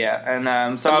of idea.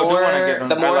 And so I do want to give them...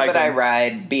 The more that I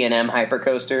ride B&M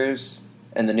hypercoasters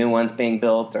and the new ones being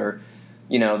built, or,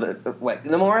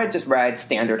 the more I just ride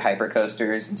standard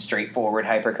hypercoasters and straightforward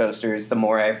hypercoasters, the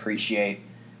more I appreciate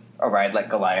a ride like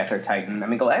Goliath or Titan. I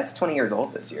mean, Goliath's 20 years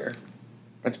old this year.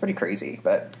 It's pretty crazy,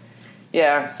 but...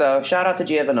 yeah, so shout out to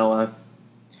Giovanola.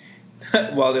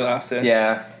 While they lasted.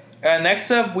 Yeah. Next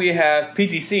up, we have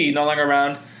PTC, no longer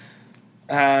around...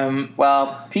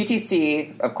 well,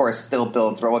 PTC, of course, still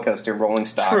builds roller coaster rolling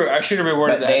stock. True, I should have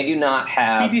reworded that. They do not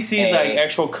have PTC is like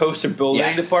actual coaster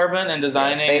building department and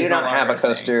designing. Yes, they do not have a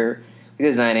coaster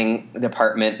designing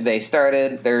department. They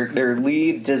started their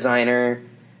lead designer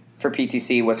for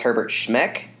PTC was Herbert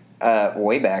Schmeck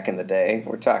way back in the day.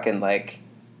 We're talking like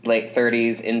late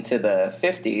 30s into the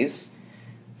 50s.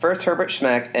 first Herbert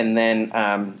Schmeck and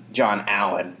then John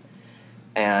Allen.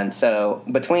 And so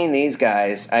between these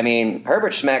guys, I mean,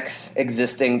 Herbert Schmeck's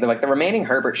existing, the remaining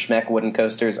Herbert Schmeck wooden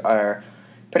coasters are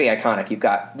pretty iconic. You've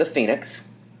got the Phoenix,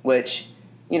 which,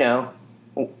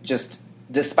 just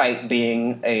despite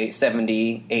being a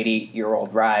 70,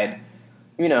 80-year-old ride,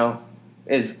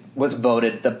 was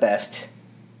voted the best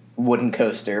wooden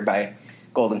coaster by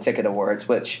Golden Ticket Awards,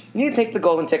 which you can take the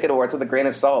Golden Ticket Awards with a grain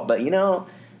of salt, but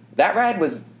that ride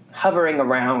was hovering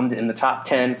around in the top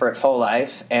 10 for its whole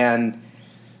life, and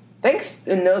thanks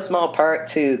in no small part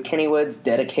to Kennywood's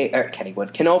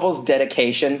Knoebel's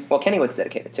dedication. Well, Kennywood's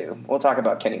dedicated too. We'll talk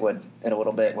about Kennywood in a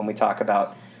little bit when we talk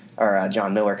about our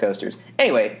John Miller coasters.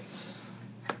 Anyway,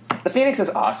 the Phoenix is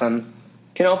awesome.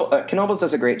 Knoebel's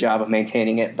does a great job of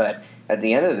maintaining it, but at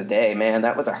the end of the day, man,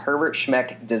 that was a Herbert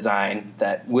Schmeck design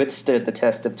that withstood the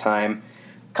test of time.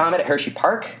 Comet at Hershey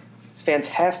Park is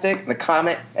fantastic. The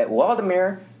Comet at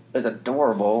Waldameer is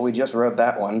adorable. We just rode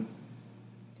that one.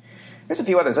 There's a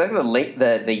few others. I think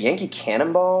the Yankee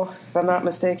Cannonball, if I'm not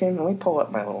mistaken. Let me pull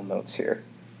up my little notes here.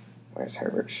 Where's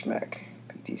Herbert Schmeck?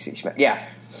 PTC Schmeck. Yeah,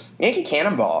 Yankee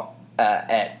Cannonball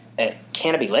at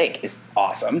Canopy Lake is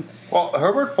awesome. Well,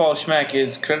 Herbert Paul Schmeck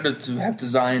is credited to have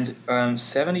designed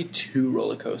 72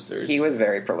 roller coasters. He was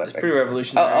very prolific. It's pretty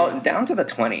revolutionary. Oh, down to the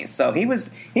 20s. So he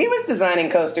was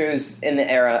designing coasters in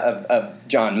the era of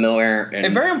John Miller. And, a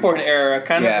very important era,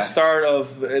 kind of the start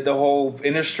of the whole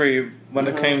industry when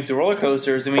it came to roller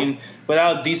coasters. I mean,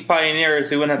 without these pioneers,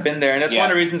 they wouldn't have been there. And that's one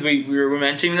of the reasons we were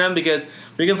mentioning them, because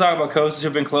we can talk about coasters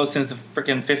who've been closed since the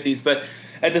freaking 50s, but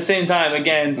at the same time,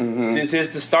 again, this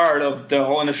is the start of the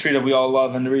whole industry that we all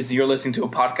love, and the reason you're listening to a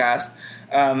podcast.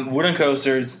 Wooden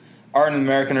coasters are an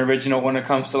American original when it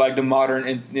comes to the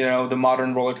modern, the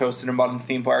modern roller coaster, the modern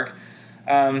theme park.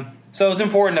 So it's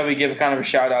important that we give kind of a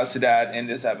shout out to that in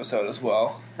this episode as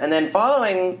well. And then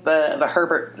following the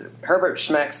Herbert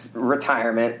Schmeck's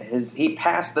retirement, he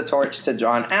passed the torch to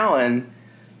John Allen,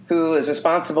 who is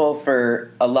responsible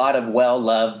for a lot of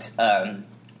well-loved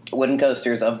wooden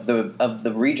coasters of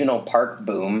the regional park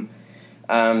boom.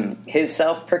 His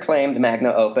self-proclaimed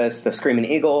magna opus, the Screaming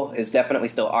Eagle, is definitely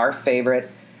still our favorite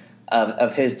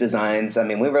of his designs. I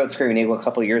mean, we rode Screaming Eagle a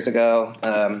couple years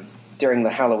ago during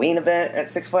the Halloween event at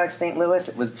Six Flags St. Louis.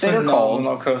 It was bitter cold,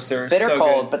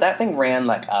 but that thing ran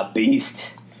like a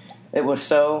beast. It was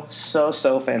so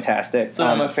fantastic. It's one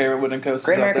of my favorite wooden coasters.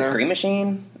 Great American Scream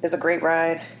Machine is a great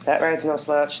ride. That ride's no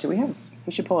slouch. We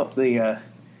should pull up the...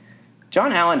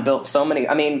 John Allen built so many...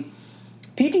 I mean,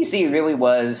 PTC really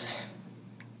was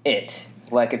it.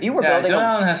 If you were building... John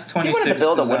Allen has 26 if you wanted to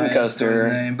build a wooden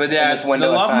coaster... But a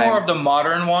lot more of the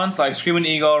modern ones, like Screaming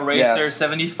Eagle, Racer,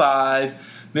 75,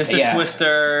 Mr.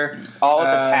 Twister... All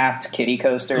of the Taft Kitty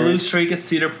coasters. Blue Streak at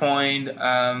Cedar Point.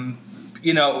 We're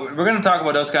going to talk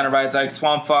about those kind of rides, like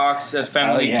Swamp Fox at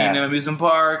Family Kingdom Amusement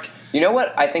Park. You know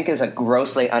what I think is a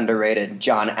grossly underrated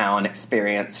John Allen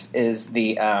experience is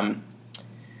the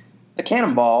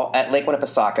Cannonball at Lake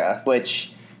Winnipesaukee,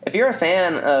 which, if you're a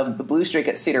fan of the Blue Streak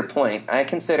at Cedar Point, I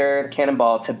consider the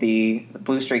Cannonball to be the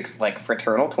Blue Streak's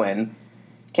fraternal twin.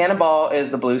 Cannonball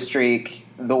is the Blue Streak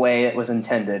the way it was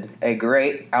intended. A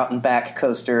great out and back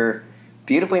coaster,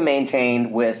 beautifully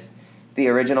maintained with the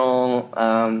original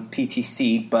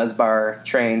PTC Buzz Bar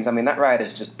trains. I mean, that ride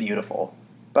is just beautiful.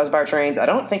 Buzz Bar trains, I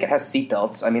don't think it has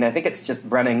seatbelts. I mean, I think it's just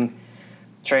running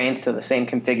trains to the same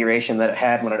configuration that it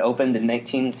had when it opened in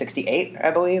 1968,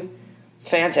 I believe.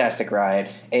 Fantastic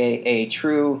ride. A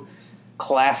true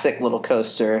classic little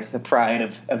coaster, the pride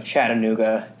of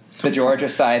Chattanooga, the Georgia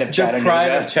side of Chattanooga. The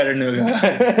pride of Chattanooga.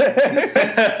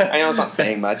 I know it's not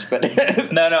saying much, but...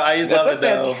 No, I used to love it,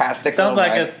 though. Fantastic. It sounds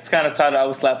like it's kind of title I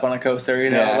would slap on a coaster,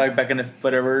 like back in the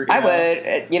whatever. I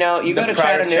would. You go to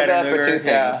Chattanooga for two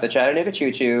things. The Chattanooga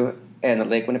Choo Choo and the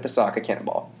Lake Winnipesaukee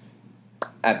Cannonball.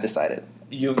 I've decided.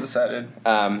 You've decided.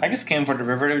 I just came for the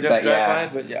river to drive by,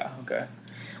 but okay.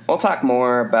 We'll talk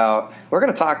more about... We're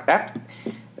going to talk...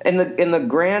 In the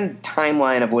grand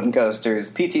timeline of wooden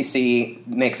coasters, PTC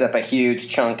makes up a huge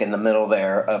chunk in the middle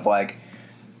there of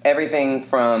everything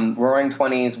from Roaring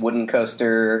Twenties wooden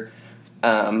coaster,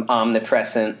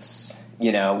 omnipresence,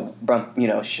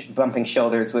 bumping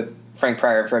shoulders with Frank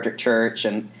Pryor, Frederick Church,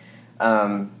 and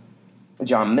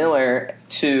John Miller,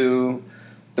 to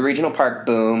the regional park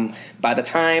boom. By the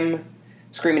time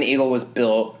Screaming Eagle was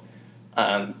built,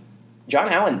 John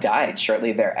Allen died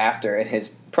shortly thereafter, and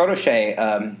his protege,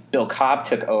 Bill Cobb,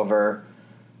 took over.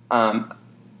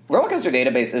 Roller Coaster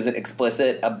Database isn't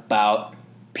explicit about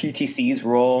PTC's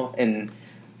role in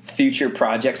future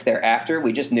projects thereafter.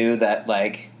 We just knew that,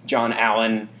 John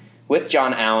Allen, with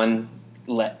John Allen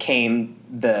came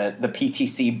the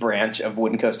PTC branch of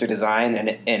wooden coaster design,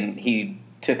 and he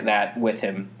took that with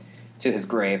him to his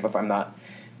grave, if I'm not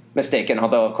mistaken.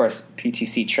 Although, of course,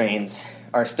 PTC trains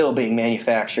are still being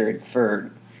manufactured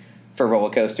for roller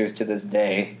coasters to this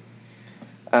day.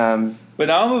 But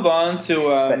now I'll move on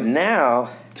to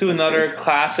another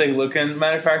classic looking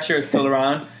manufacturer that's still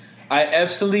around. I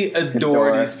absolutely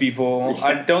adore these people.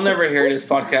 Yes. They'll never hear this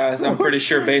podcast, I'm pretty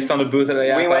sure, based on the booth at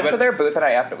IAAPA. We went to their booth at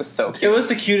IAAPA. It was so cute. It was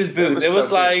the cutest booth. It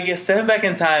was like stepping back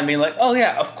in time, being like, oh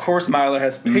yeah, of course Myler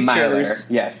has pictures. Myler,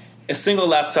 yes. A single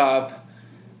laptop,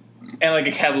 and like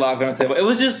a catalog on the table. It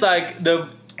was just like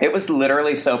It was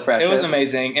literally so precious. It was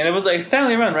amazing. And it was like, it's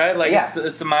family run, right? Like,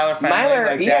 it's the Myler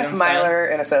family. Myler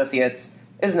and Associates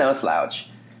is no slouch.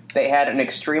 They had an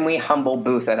extremely humble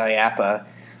booth at IAAPA.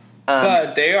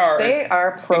 But they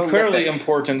are prolific. Incredibly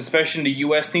important, especially in the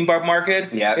U.S. theme park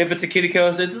market. Yep. If it's a kiddie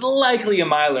coaster, it's likely a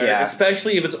Myler,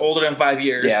 especially if it's older than 5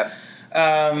 years. Yep.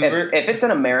 If it's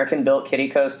an American-built kiddie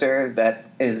coaster that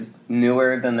is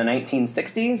newer than the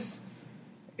 1960s,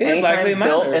 it's likely a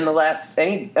Myler.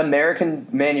 Any American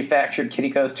manufactured kiddie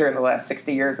coaster in the last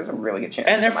 60 years, there's a really good chance.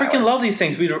 And I freaking love these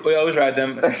things. We always ride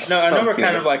them. I know we're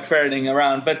kind of like crediting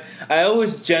around, but I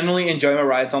always genuinely enjoy my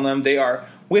rides on them. They are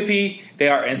whippy, they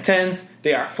are intense,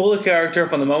 they are full of character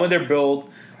from the moment they're built.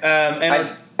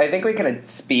 I think we can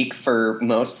speak for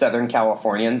most Southern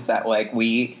Californians that like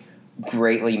we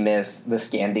greatly miss the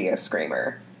Scandia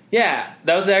Screamer. Yeah,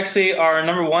 that was actually our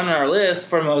number one on our list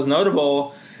for most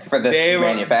notable. For this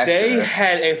manufacturer. They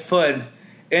had a foot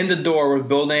in the door with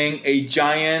building a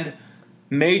giant,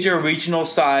 major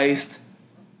regional-sized,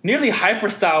 nearly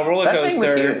hyper-style roller coaster. That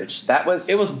thing was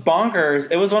huge. It was bonkers.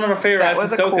 It was one of our favorite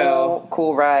rides in SoCal. That was a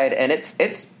cool ride, and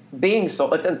it's being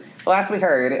sold. Last we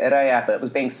heard at IAAPA, it was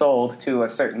being sold to a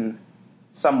certain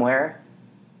somewhere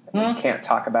we can't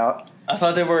talk about. I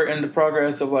thought they were in the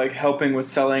progress of like helping with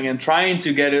selling and trying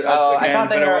to get it up again,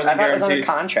 but it wasn't guaranteed. It was under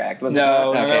contract.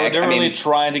 No, they're really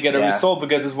trying to get it resold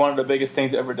because it's one of the biggest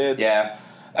things they ever did. Yeah.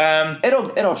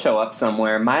 It'll show up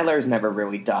somewhere. Mylers never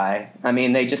really die. And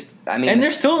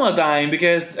they're still not dying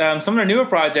because some of their newer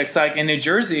projects, like in New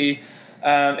Jersey,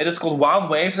 it is called Wild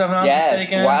Waves, if I'm not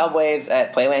mistaken. Yes, Wild Waves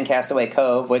at Playland Castaway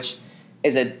Cove, which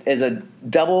is a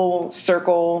double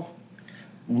circle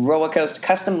roller coaster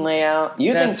custom layout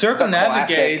using that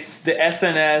circumnavigates the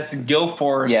SNS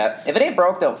Guilforce. Yeah, if it ain't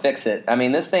broke, don't fix it. I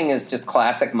mean, this thing is just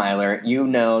classic Myler. You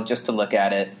know, just to look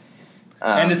at it.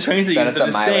 And the trains they use are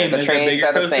the same. The trains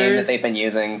are the same that they've been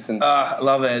using since. I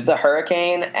love it. The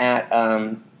Hurricane at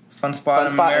Fun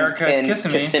Spot America in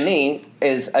Kissimmee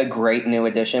is a great new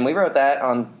addition. We wrote that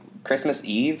on Christmas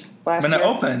Eve last year. When it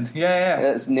opened, yeah.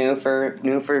 It was new for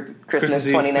Christmas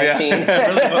 2019. Yeah. It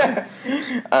really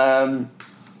was.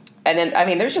 And then, I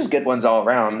mean, there's just good ones all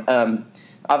around.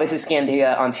 Obviously,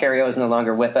 Scandia Ontario is no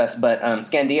longer with us, but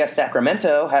Scandia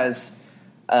Sacramento has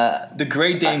the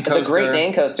Great Dane coaster. The Great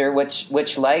Dane coaster,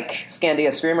 which like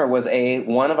Scandia Screamer, was a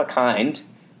one-of-a-kind.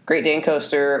 Great Dane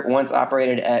coaster once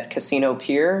operated at Casino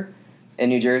Pier in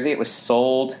New Jersey. It was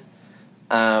sold.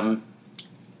 I'm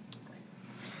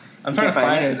trying to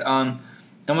find it on.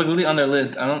 I'm literally on their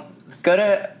list. I don't go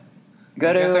to.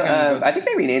 I think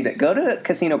they renamed it. Go to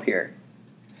Casino Pier.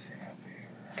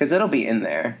 Because it'll be in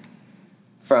there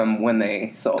from when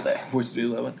they sold it. Which would be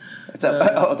 11.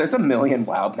 There's a million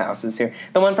Wild Mouses here.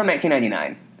 The one from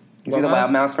 1999. You see the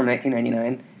Wild Mouse from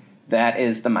 1999? That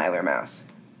is the Myler Mouse.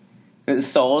 It was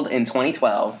sold in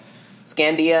 2012.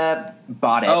 Scandia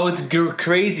bought it. Oh, it's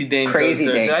Crazy Dane Coaster. Crazy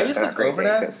Dane Coaster. Did I just look over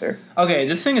that? Coaster. Okay,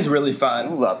 this thing is really fun. I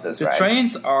love this ride. The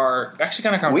trains are actually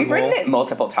kind of comfortable. We've ridden it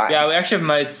multiple times. Yeah, we actually have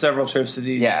made several trips to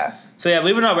these. Yeah. So yeah,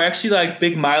 believe it or not, we're actually like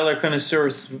big Myler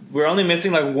connoisseurs. We're only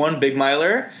missing like one big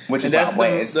Myler, which is Wild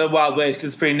Waves. The Wild Waves,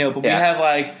 because it's pretty new. But we have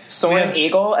like Soaring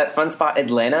Eagle at Fun Spot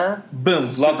Atlanta. Boom,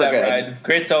 love that ride.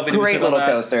 Great selfie. Great little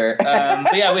coaster.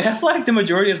 But yeah, we have like the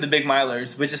majority of the big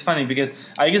Mylers, which is funny because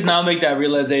I just now make that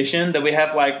realization that we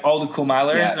have like all the cool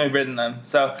Mylers and we've ridden them.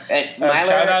 So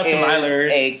shout out to Mylers.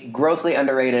 Is a grossly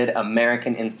underrated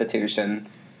American institution.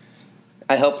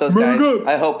 I hope those guys.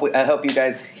 I hope you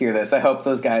guys hear this. I hope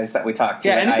those guys that we talked to.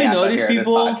 Yeah, and if you know these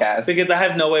people, because I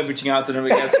have no way of reaching out to them,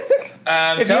 because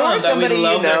if tell them that we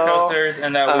love their coasters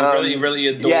and that we really, really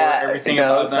adore everything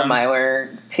about them. The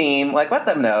Myler team, like let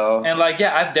them know. And like,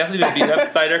 I've definitely been beat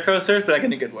up by their coasters, but like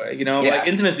in a good way. You know, like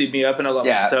Intimates beat me up, and I love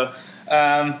it. So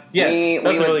yes,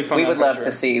 that's a really fun. We would love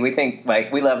to see. We think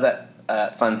we love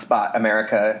that Fun Spot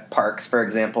America Parks, for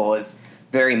example, is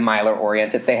very Myler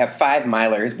oriented. They have 5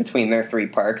 Mylers between their 3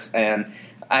 parks, and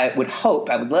I would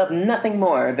love nothing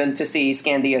more than to see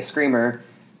Scandia Screamer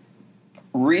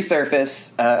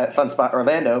resurface Fun Spot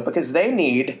Orlando, because they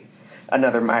need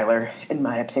another miler, in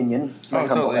my opinion. My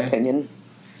humble opinion.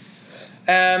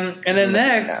 And then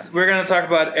next, we're going to talk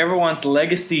about everyone's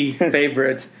legacy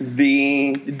favorite.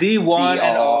 the one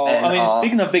and all. I mean,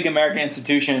 speaking of big American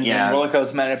institutions and roller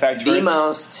coaster manufacturers. The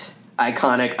most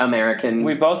iconic American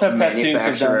We both have tattoos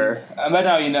of them. By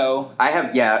now you know. I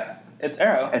have, It's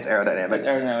Aero. It's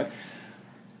aerodynamics.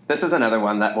 This is another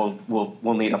one that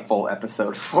we'll need a full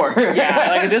episode for. Yeah,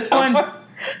 like at this point...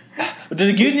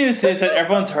 The good news is that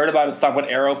everyone's heard about us talk about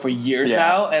Aero for years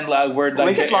now, and we're like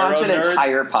we could launch an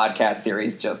entire podcast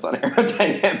series just on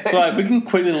aerodynamics. So we can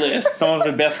quickly list some of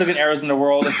the best-looking arrows in the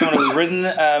world and some of them written,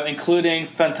 including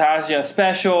Fantasia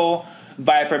Special,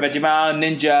 Viper, Vegemau,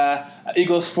 Ninja,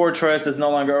 Eagles Fortress that's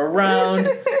no longer around.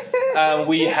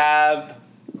 We have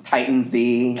Titan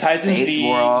V, Space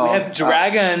World. We have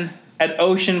Dragon at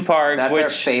Ocean Park. That's our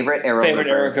favorite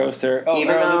aero coaster. Oh,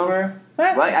 even Aero Looper?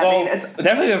 Well, I mean, it's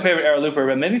definitely a favorite Aero Looper,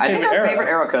 but maybe favorite I think our favorite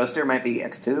Aero coaster might be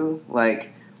X2,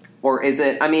 or is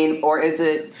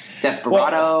it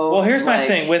Desperado? Well, here's my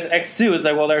thing with X2 is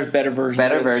there's better versions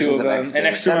of X2,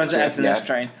 and X2 runs an SNS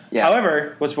train. Yeah.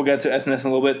 However, which we'll get to SNS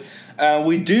in a little bit,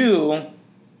 we do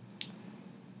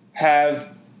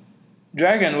have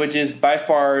Dragon, which is by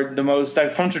far the most,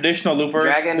 from traditional loopers,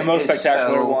 the most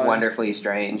spectacular one. Wonderfully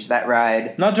strange. That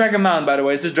ride. Not Dragon Mountain, by the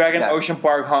way. It's just Dragon Ocean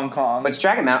Park, Hong Kong. But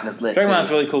Dragon Mountain is lit, Dragon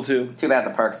Mountain's really cool, too. Too bad the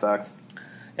park sucks.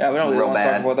 Yeah, we don't really want to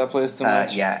talk about that place too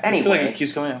much. Anyway. I feel like it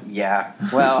keeps coming up. Yeah.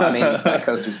 Well, I mean, that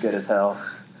coaster's good as hell.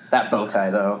 That bow tie,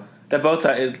 though. That bow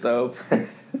tie is dope.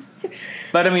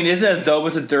 But, I mean, is it as dope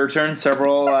as a dirt turn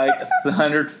several,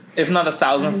 100, if not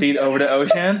 1,000 feet over the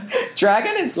ocean?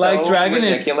 Dragon is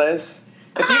ridiculous.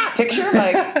 If you picture,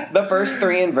 the first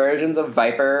 3 inversions of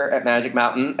Viper at Magic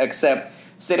Mountain, except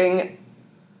sitting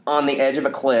on the edge of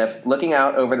a cliff, looking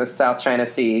out over the South China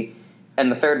Sea,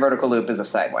 and the third vertical loop is a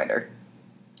Sidewinder.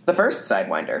 The first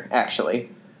Sidewinder, actually.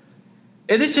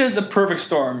 It is just a perfect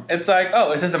storm. It's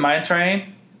is this a mine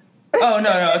train? Oh,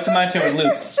 no, it's a mine train with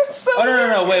loops. It's just so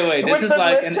no, wait. This is an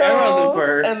Aero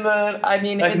Looper. And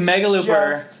it's Mega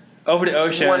Looper over the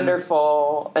ocean.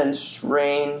 Wonderful and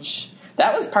strange.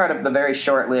 That was part of the very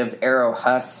short-lived Aero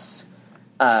Huss.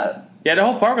 The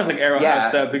whole park was Aero Huss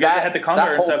stuff because it had the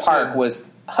Condor and stuff. That whole park was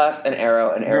Huss and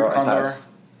Aero and Huss.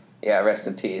 Yeah, rest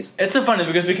in peace. It's so funny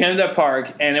because we came to that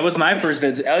park and it was my first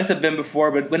visit. Alex had been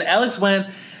before, but when Alex went,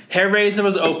 Hair Raiser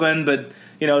was open, but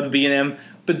the B&M.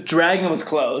 But Dragon was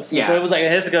closed. Yeah. So it was a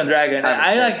Hexagon Dragon. And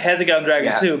I like Hexagon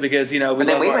Dragon too because, we love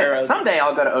our arrows. Someday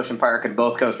I'll go to Ocean Park and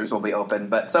both coasters will be open.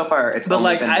 But so far it's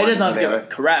only been I did not give a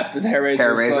crap that Hair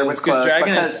Raiser was closed. Dragon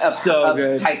because is so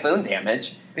good. Typhoon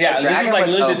damage. Yeah, this is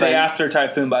literally the day after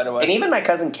Typhoon, by the way. And even my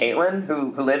cousin Caitlin,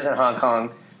 who lives in Hong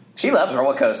Kong, she loves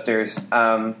roller coasters.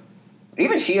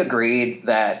 Even she agreed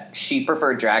that she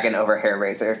preferred Dragon over Hair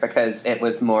Raiser because it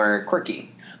was more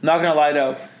quirky. Not going to lie,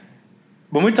 though.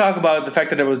 When we talk about the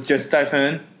fact that it was just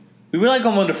Typhoon, we were on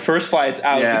one of the first flights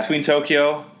out between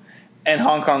Tokyo and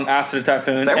Hong Kong after the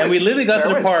Typhoon. And we literally got to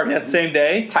the park that same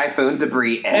day. Typhoon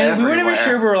debris everywhere. And we weren't even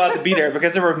sure we were allowed to be there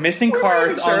because there were missing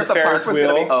cars on the Ferris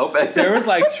wheel. There was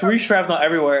tree shrapnel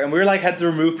everywhere. And we had to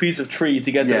remove a piece of tree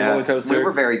to get to the roller coaster. We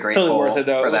were very grateful totally worth it,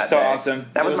 though. For that was so day. Awesome.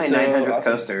 That was my 900th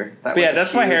coaster.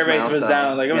 That's why Hair Raiser was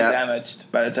down. It was damaged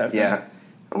by the Typhoon. Yeah.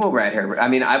 We'll ride her. I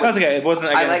mean, that's okay. It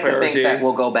wasn't. I like to think that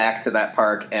we'll go back to that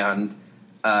park and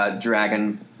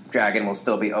Dragon will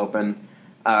still be open,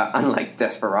 unlike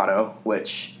Desperado,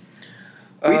 which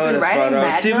we've been riding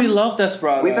Magnum. See, we love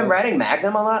Desperado. We've been riding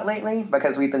Magnum a lot lately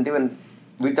because we've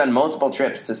done multiple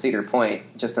trips to Cedar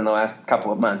Point just in the last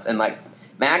couple of months, and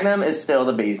Magnum is still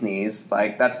the bee's knees.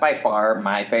 That's by far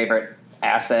my favorite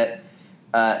asset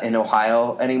in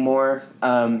Ohio anymore.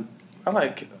 I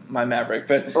like my Maverick,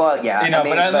 but but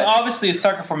I'm obviously a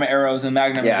sucker for my arrows and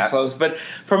Magnum is close. But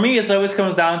for me, it always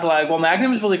comes down to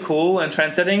Magnum is really cool and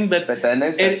trend-setting, but then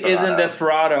there's Desperado. It isn't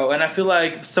Desperado, and I feel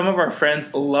like some of our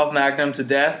friends love Magnum to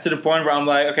death to the point where I'm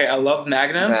okay, I love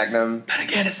Magnum, but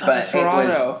again, it's not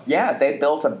Desperado. They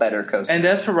built a better coaster, and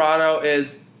Desperado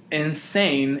is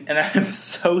insane, and I'm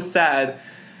so sad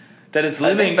that it's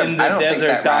living in the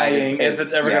desert, dying, if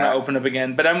it's ever going to open up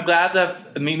again. But I'm glad to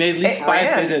have made at least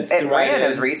 5 visits to ride it. It ran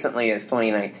as recently as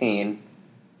 2019.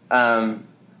 But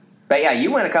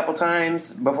you went a couple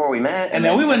times before we met. And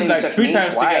then we went 3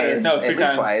 times together. No, 3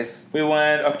 times. Twice. We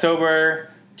went October,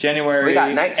 January, we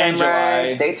got nighttime and July.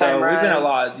 Rides, daytime rides. We've been a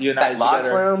lot united that log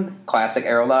together. flume, classic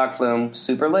Aero log flume,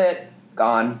 super lit,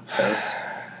 gone, toast.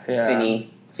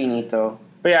 Finito.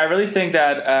 But I really think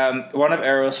that one of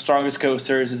Aero's strongest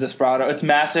coasters is Desperado. It's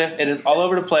massive. It is all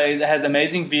over the place. It has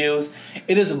amazing views.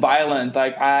 It is violent.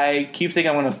 I keep thinking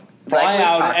I'm going to fly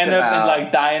out and end up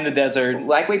and die in the desert.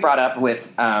 Like we brought up with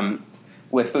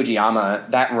with Fujiyama,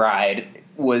 that ride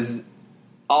was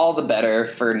all the better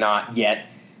for not yet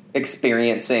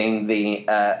experiencing the,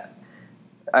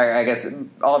 I guess,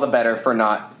 all the better for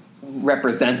not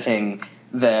representing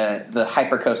the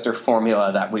hypercoaster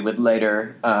formula that we would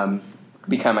later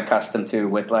become accustomed to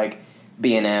with like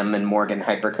B&M and Morgan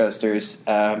hypercoasters.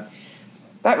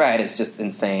 That ride is just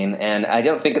insane, and I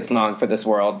don't think it's long for this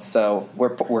world. So we're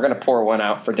gonna pour one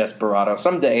out for Desperado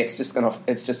someday. It's just gonna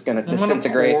disintegrate. I'm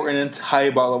gonna pour an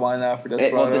entire bottle of wine out for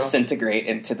Desperado. It will disintegrate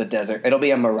into the desert. It'll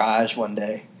be a mirage one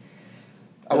day.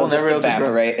 I will never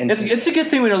evaporate. It's a good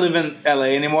thing we don't live in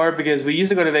LA anymore, because we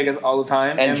used to go to Vegas all the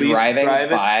time and driving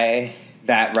by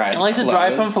that ride. I like to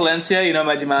drive from Valencia,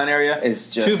 Magic Mountain area,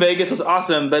 to Vegas was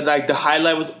awesome, but like the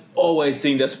highlight was always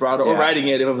seeing Desperado or riding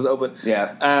it if it was open.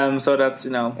 Yeah. So that's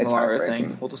it's our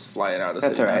thing. We'll just fly it out of the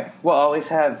city. That's all right. We'll always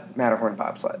have Matterhorn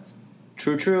bobsleds.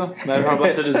 True. Matterhorn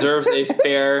bobsled deserves a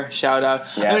fair shout out.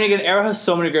 Yeah. I mean, again, Arrow has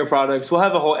so many great products. We'll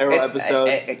have a whole Arrow episode.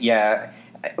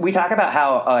 We talk about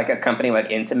how like a company like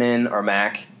Intamin or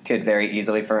Mac could very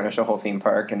easily furnish a whole theme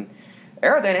park, and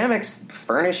Aerodynamics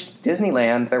furnished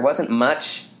Disneyland. There wasn't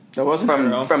much from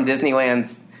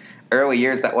Disneyland's early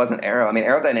years that wasn't Aero. I mean,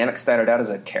 Aerodynamics started out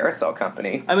as a carousel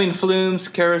company. I mean, flumes,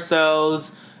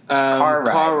 carousels, car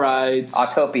rides,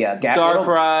 Autopia, dark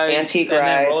rides, antique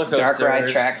rides, dark ride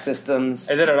track systems.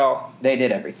 They did it all. They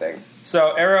did everything.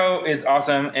 So Aero is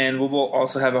awesome, and we will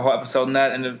also have a whole episode on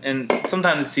that, and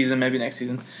sometime this season, maybe next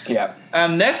season. Yeah.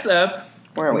 Next up,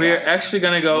 we're actually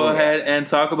going to go ahead and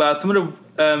talk about some of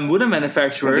the wooden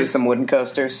manufacturers. We'll do some wooden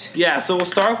coasters. Yeah, so we'll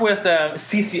start with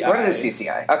CCI. What is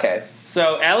CCI? Okay.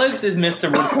 So Alex is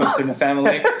Mr. Wood Coaster in the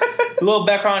family. A little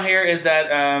background here is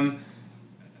that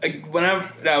when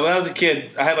I was a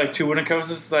kid, I had like 2 wooden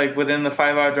coasters like within the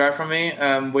 5-hour drive from me,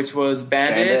 which was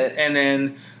Bandit, and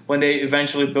then when they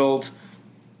eventually built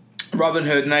Robin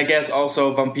Hood, and I guess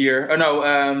also Vampire. Oh no,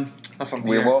 not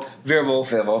Vampire.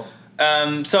 Weerwolf.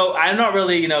 So I'm not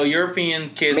really, European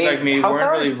kids like me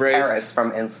weren't really raised. How far is Paris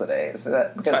from Enschede?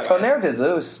 Because Tonnerre de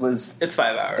Zeus was. It's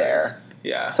 5 hours. There.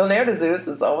 Yeah. Tonnerre de Zeus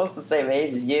is almost the same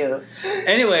age as you.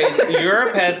 Anyways,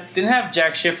 Europe didn't have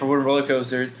jack shit for wooden roller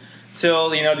coasters till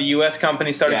the U.S.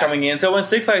 companies started coming in. So when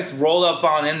Six Flags rolled up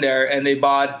on in there and they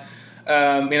bought.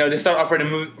 They started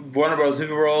operating Warner Brothers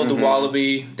Movie World, the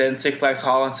Wallaby, then Six Flags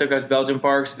Holland, Six Flags Belgium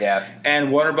parks,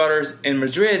 and Warner Brothers in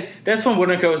Madrid. That's when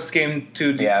wooden coasters came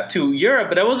to Europe,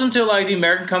 but that wasn't until like the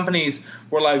American companies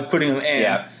were like putting them in.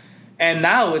 Yeah. And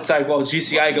now it's like, well,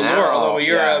 GCI galore all over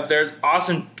Europe. There's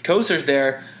awesome coasters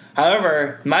there.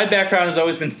 However, my background has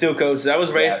always been steel coasters. I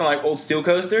was raised on like old steel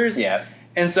coasters. Yeah.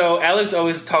 And so Alex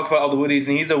always talked about all the Woodies,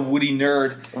 and he's a Woody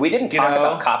nerd. We didn't talk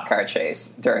about Cop Car Chase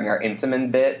during our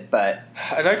Intamin bit, but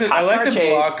I like to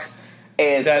block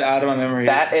that out of my memory.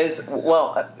 That is,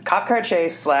 Cop Car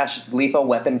Chase / Lethal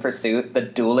Weapon Pursuit, the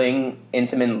dueling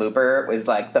Intamin Looper was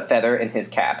like the feather in his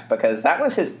cap, because that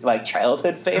was his like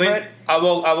childhood favorite. I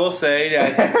will say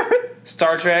that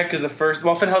Star Trek is the first.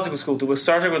 Well, Van Helsing was cool too, but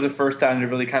Star Trek was the first time that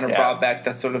really kind of brought back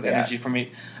that sort of energy for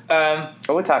me.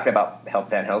 We're talking about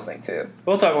Van Helsing too.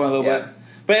 We'll talk about it a little bit.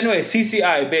 But anyway,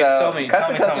 CCI, babe, tell me.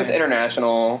 Custom Coasters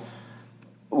International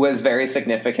was very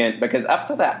significant because up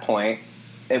to that point,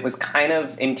 it was kind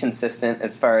of inconsistent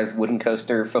as far as wooden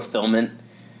coaster fulfillment.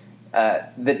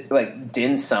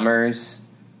 Din Summers'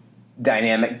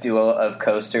 dynamic duo of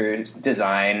coasters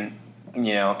design,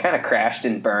 kind of crashed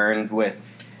and burned with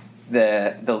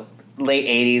the late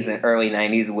 80s and early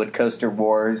 90s wood coaster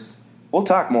wars. We'll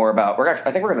talk more about.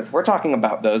 We're talking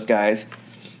about those guys.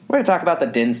 We're going to talk about the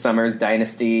Din Summers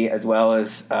dynasty as well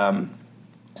as some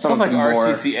like more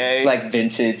RCCA, like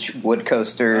vintage wood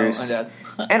coasters,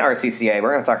 and RCCA.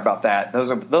 We're going to talk about that.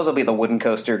 Those will be the wooden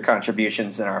coaster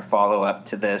contributions in our follow up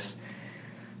to this.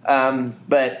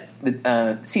 But the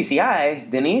CCI,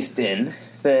 Denise Din,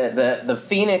 the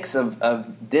phoenix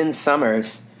of Din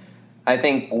Summers, I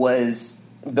think was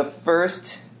the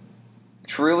first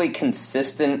truly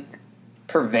consistent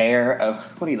purveyor of,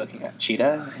 what are you looking at?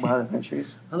 Cheetah? Wild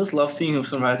Adventures? I just love seeing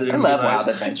some rides. I love Wild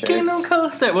Adventures. Kingdom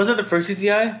Coaster. Was it the first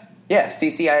CCI? Yes,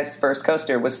 CCI's first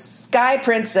coaster was Sky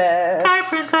Princess. Sky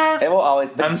Princess. It will always.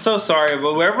 I'm so sorry,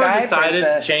 but whoever decided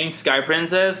to change Sky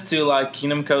Princess to like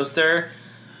Kingdom Coaster,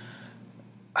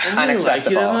 I don't really like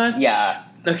you that much. Yeah.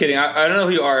 No kidding. I don't know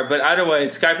who you are, but either way,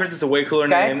 Sky Princess is a way cooler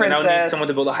name, and I would need someone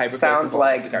to build a hyper. Sounds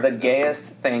like the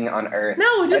gayest thing on earth.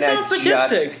 No, it just sounds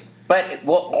majestic. But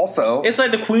also, it's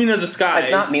like the Queen of the Skies.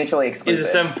 It's not mutually exclusive. It's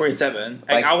a 747.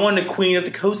 Like, I want the Queen of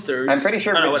the coasters. I'm pretty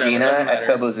sure Regina at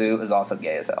Tobo Zoo is also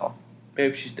gay as hell.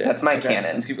 Babe, she's dead. That's my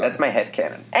canon. That's my head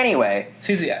canon. Anyway,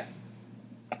 CCI.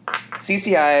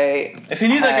 CCI. If you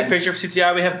need like a picture of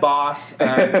CCI, we have Boss.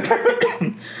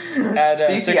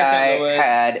 CCI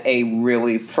had a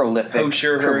really prolific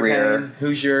Hoosier career.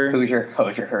 Hoosier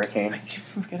Hurricane. I keep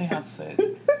forgetting how to say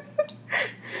it.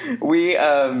 We,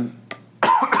 I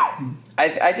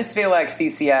just feel like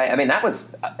CCI. I mean,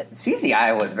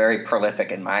 CCI was very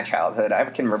prolific in my childhood. I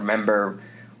can remember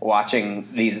watching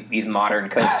these modern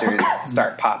coasters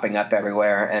start popping up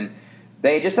everywhere, and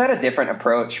they just had a different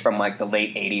approach from like the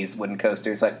late '80s wooden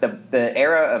coasters, like the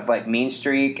era of like Mean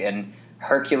Streak and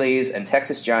Hercules and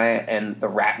Texas Giant and the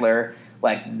Rattler.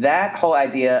 Like that whole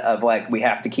idea of like we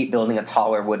have to keep building a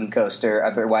taller wooden coaster,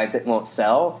 otherwise it won't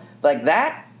sell. Like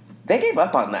that, they gave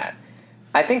up on that.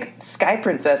 I think Sky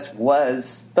Princess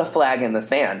was the flag in the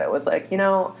sand. It was like,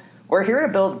 we're here to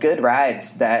build good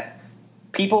rides that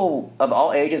people of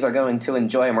all ages are going to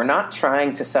enjoy, and we're not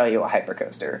trying to sell you a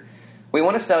hypercoaster. We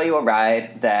want to sell you a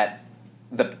ride that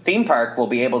the theme park will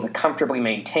be able to comfortably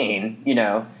maintain,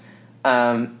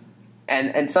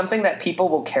 and something that people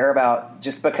will care about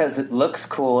just because it looks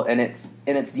cool and it's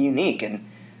unique. And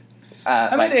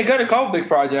they got a couple big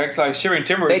projects like Shivering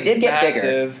Timbers. They did get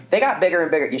massive. bigger. They got bigger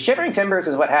and bigger. Shivering Timbers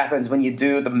is what happens when you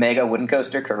do the mega wooden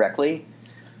coaster correctly.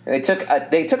 They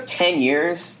took 10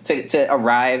 years to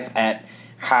arrive at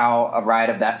how a ride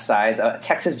of that size, a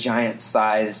Texas Giant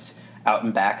sized out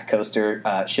and back coaster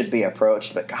should be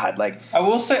approached. But God, like I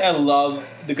will say, I love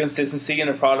the consistency in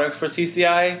the product for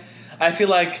CCI. I feel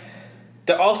like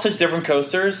they're all such different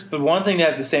coasters, but one thing they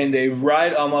have the same, they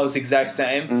ride almost exact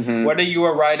same. Mm-hmm. Whether you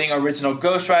are riding original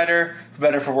Ghost Rider, for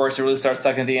better or for worse, it really starts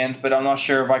stuck at the end, but I'm not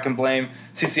sure if I can blame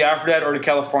CCI for that or the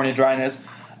California dryness.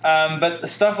 But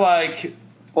stuff like...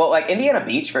 Well, like Indiana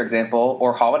Beach, for example,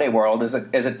 or Holiday World is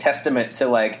a testament to,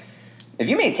 like, if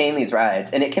you maintain these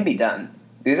rides, and it can be done,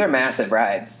 these are massive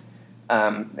rides.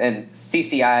 And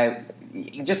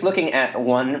CCI, just looking at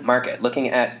one market, looking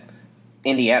at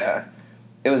Indiana,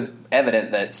 it was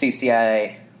evident that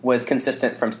CCI was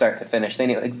consistent from start to finish. They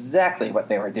knew exactly what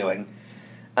they were doing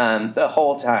the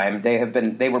whole time.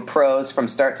 They were pros from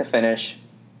start to finish.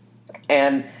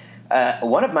 And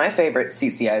one of my favorite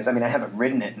CCIs, I mean, I haven't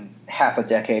ridden it in half a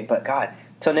decade, but God,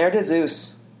 Tonnerre de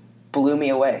Zeus blew me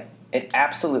away. It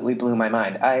absolutely blew my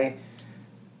mind. I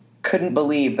couldn't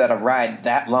believe that a ride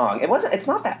that long, it's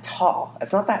not that tall,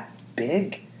 it's not that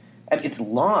big, and it's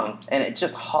long, and it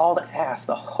just hauled ass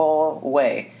the whole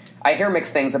way. I hear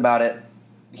mixed things about it.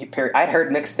 I'd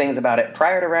heard mixed things about it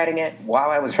prior to riding it, while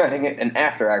I was riding it, and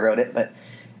after I rode it, but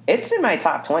it's in my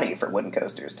top 20 for wooden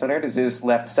coasters. Tonnerre de Zeus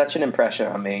left such an impression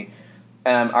on me.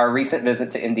 Our recent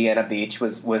visit to Indiana Beach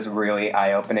was really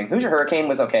eye-opening. Hoosier Hurricane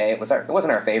was okay. It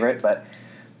wasn't our favorite, but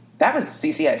that was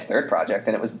CCI's third project,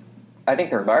 and it was, I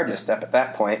think, their largest up at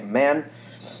that point. Man,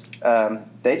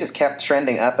 they just kept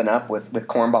trending up and up with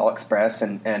Cornball Express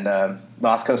and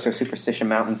Lost Coaster Superstition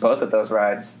Mountain. Both of those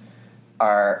rides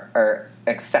are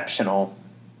exceptional,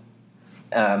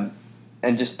 and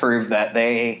just prove that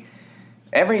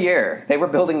every year they were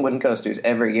building wooden coasters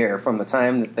every year from the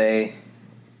time that they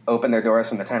opened their doors,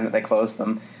 from the time that they closed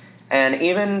them. And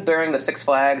even during the Six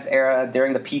Flags era,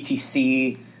 during the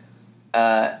PTC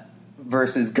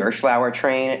versus Gerstlauer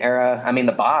train era, I mean,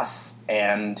 the Boss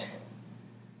is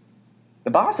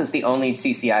the only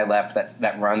CCI left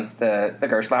that runs the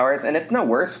Gerstlauers, and it's no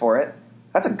worse for it.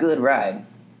 That's a good ride.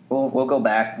 We'll go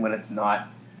back when it's not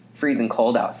freezing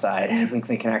cold outside, and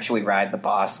we can actually ride the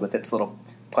Boss with its little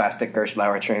plastic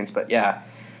Gerstlauer trains. But yeah,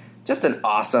 just an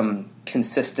awesome,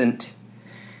 consistent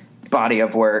body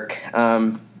of work.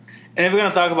 And if we're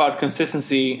going to talk about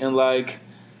consistency and like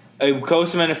a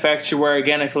coaster manufacturer where,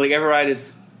 again, I feel like every ride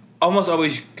is almost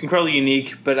always incredibly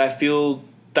unique, but I feel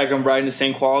like I'm riding the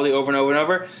same quality over and over and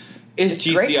over, is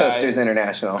GCI. Great Coasters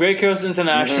International. Great Coasters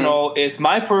International. Mm-hmm. It's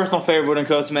my personal favorite wooden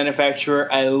coaster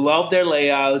manufacturer. I love their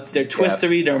layouts. They're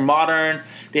twistery. They're modern.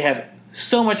 They have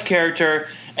so much character,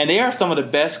 and they are some of the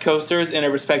best coasters in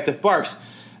their respective parks.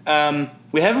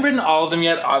 We haven't ridden all of them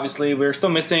yet, obviously. We're still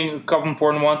missing a couple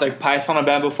important ones, like Python and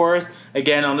Bamboo Forest.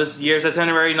 Again, on this year's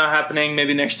itinerary, not happening,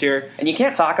 maybe next year. And you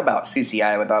can't talk about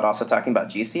CCI without also talking about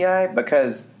GCI,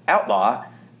 because Outlaw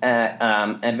at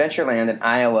Adventureland in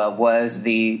Iowa was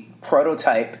the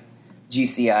prototype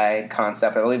GCI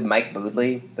concept. I believe Mike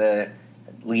Boodley, the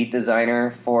lead designer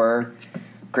for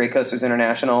Great Coasters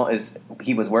International,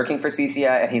 he was working for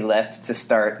CCI, and he left to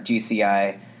start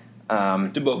GCI.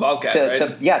 To build Wildcat,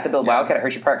 right? To build Wildcat at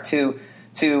Hershey Park, to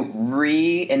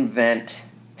reinvent,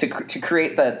 to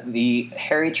create the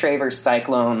Harry Travers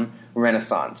Cyclone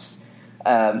Renaissance.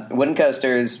 Wooden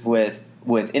coasters with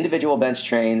individual bench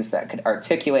trains that could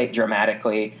articulate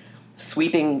dramatically,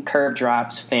 sweeping curve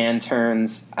drops, fan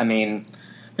turns. I mean,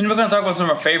 And we're going to talk about some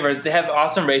of our favorites. They have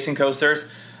awesome racing coasters.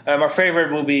 Our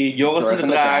favorite will be Joris in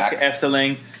the Draak,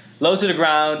 Efteling. Low to the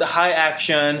ground, high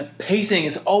action. Pacing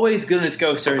is always good in these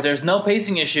coasters. There's no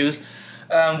pacing issues.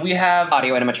 We have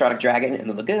audio animatronic dragon in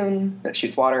the lagoon that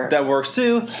shoots water. That works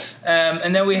too.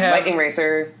 And then we have Lightning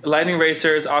Racer. Lightning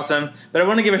Racer is awesome. But I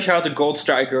want to give a shout out to Gold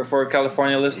Striker for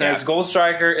California listeners. Yeah. Gold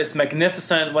Striker is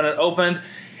magnificent. When it opened,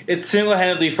 it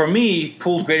single-handedly, for me,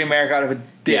 pulled Great America out of a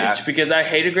ditch because I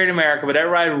hated Great America, but that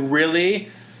ride really...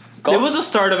 it was the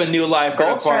start of a new life for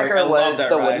Gold Striker was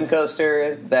the wooden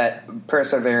coaster that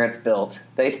Perseverance built.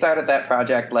 They started that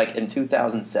project like in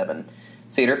 2007.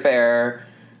 Cedar Fair...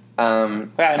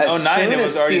 in 2009 it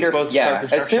was already supposed to start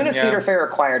construction. As soon as Cedar Fair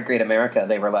acquired Great America,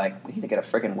 they were like, we need to get a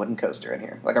freaking wooden coaster in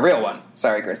here. Like a real one.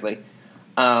 Sorry, Grizzly.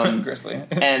 Grizzly.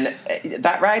 And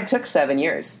that ride took 7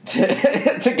 years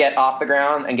to get off the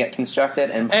ground and get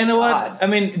constructed. And you know what? I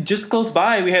mean, just close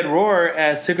by, we had Roar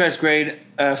at Six Flags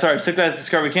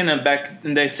Discovery Kingdom back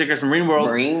in the Six Flags Marine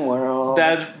World.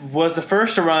 That was the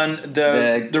first to run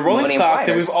the rolling stock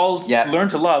that we've all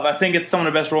learned to love. I think it's some of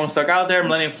the best rolling stock out there.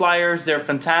 Millennium Flyers, they're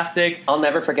fantastic. I'll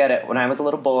never forget it. When I was a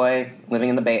little boy living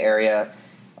in the Bay Area,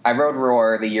 I rode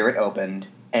Roar the year it opened,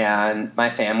 and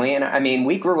my family and I mean,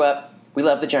 we grew up. We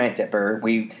love the Giant Dipper.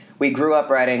 We grew up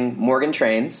riding Morgan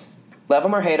trains. Love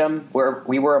them or hate them,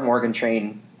 we were a Morgan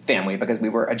train family because we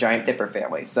were a Giant Dipper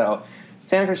family. So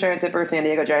Santa Cruz Giant Dipper, San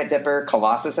Diego Giant Dipper,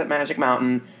 Colossus at Magic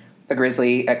Mountain, the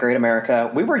Grizzly at Great America.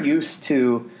 We were used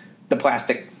to the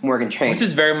plastic Morgan train. Which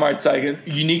is very much like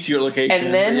unique to your location.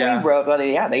 And then we rode,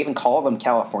 they even call them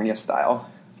California style.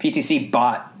 PTC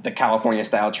bought the California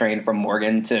style train from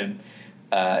Morgan to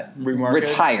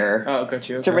retire. Oh, got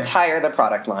you. Okay. To retire the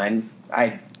product line.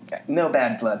 No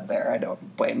bad blood there. I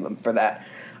don't blame them for that.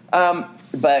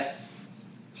 But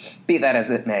be that as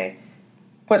it may,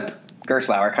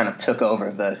 Gerstlauer kind of took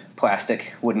over the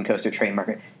plastic wooden coaster train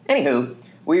market. Anywho,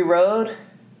 we rode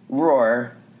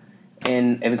Roar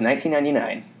it was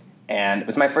 1999, and it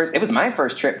was my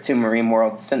first trip to Marine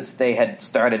World since they had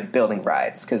started building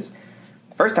rides. Because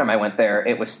the first time I went there,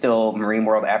 it was still Marine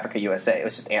World Africa USA. It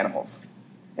was just animals.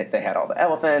 They had all the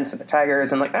elephants and the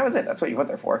tigers, and that was it. That's what you went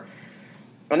there for.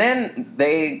 And then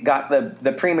they got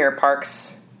the Premier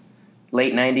Parks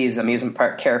late 90s amusement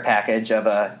park care package of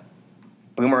a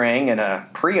Boomerang and a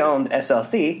pre-owned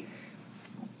SLC.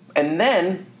 And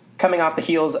then, coming off the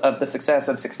heels of the success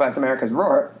of Six Flags America's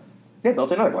Roar, they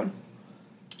built another one.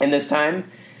 And this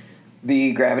time,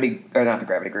 the Great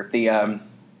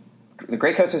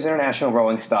Coasters International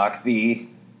rolling stock, the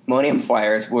Millennium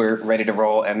Flyers were ready to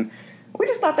roll, and we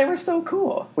just thought they were so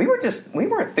cool. We weren't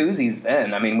enthusiasts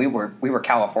then. I mean, we were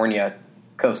California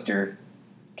coaster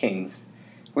kings.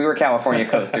 We were California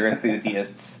coaster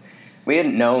enthusiasts. We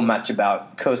didn't know much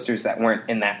about coasters that weren't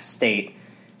in that state.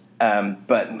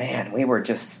 But man, we were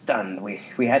just stunned.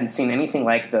 We hadn't seen anything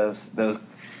like those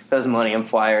Millennium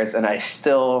Flyers, and I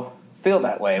still feel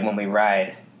that way when we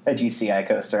ride a GCI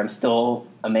coaster. I'm still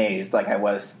amazed like I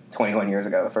was 21 years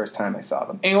ago the first time I saw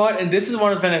them. And you know what? And this is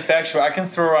one that's manufactured. I can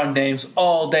throw around names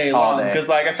all day long because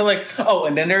I feel like,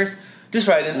 and then there's this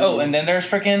ride, and and then there's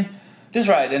freaking this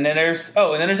ride, and then there's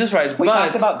this ride. We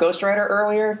talked about Ghost Rider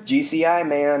earlier. GCI,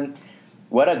 man,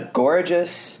 what a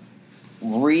gorgeous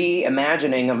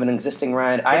reimagining of an existing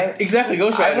ride. Exactly,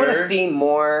 Ghost Rider. I want to see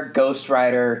more Ghost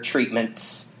Rider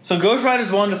treatments. So Ghost Rider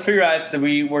is one of the 3 rides that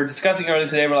we were discussing earlier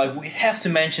today. We're like, we have to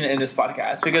mention it in this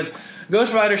podcast because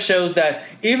Ghost Rider shows that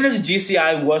even if the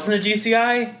GCI wasn't a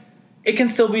GCI, it can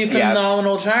still be a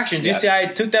phenomenal attraction.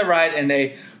 GCI took that ride and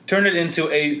they turned it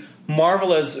into a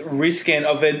marvelous reskin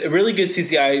of a really good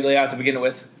CCI layout to begin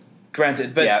with,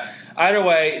 granted. But either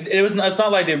way, it's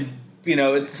not like they...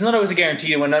 it's not always a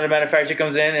guarantee when another manufacturer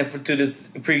comes in and to this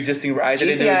pre-existing ride.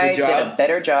 GCI did a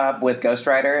better job with Ghost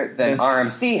Rider than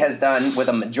RMC has done with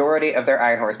a majority of their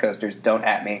Iron Horse coasters. Don't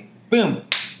at me. Boom.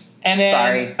 And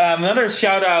then another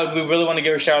shout out. We really want to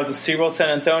give a shout out to SeaWorld San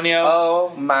Antonio.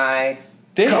 Oh my!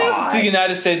 They have the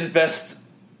United States' best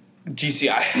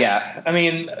GCI. Yeah. I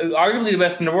mean, arguably the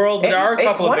best in the world, but there are a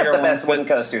couple of bigger ones. It's one of the best wooden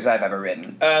coasters I've ever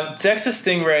ridden. Texas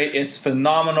Stingray is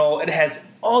phenomenal. It has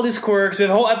all these quirks. We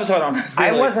have a whole episode on it. Really,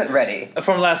 I wasn't ready.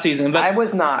 From last season. But I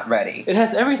was not ready. It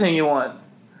has everything you want.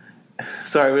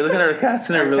 Sorry, we're looking at our cats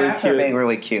and they're really cute. They're being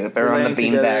really cute. They're on the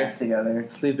beanbag together.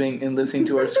 Sleeping and listening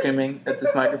to our screaming at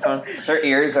this microphone. Their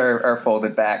ears are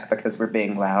folded back because we're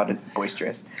being loud and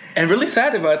boisterous. And really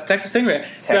sad about Texas Stingray.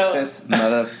 Texas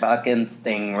motherfucking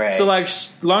Stingray. So,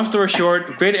 long story short,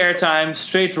 great airtime,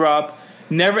 straight drop,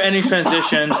 never-ending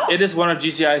transitions. It is one of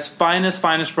GCI's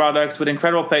finest products with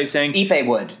incredible pacing. Ipe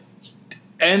wood.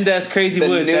 And that's crazy The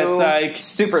wood. new That's like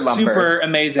super lumber. super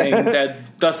amazing.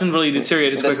 That doesn't really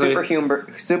deteriorate as The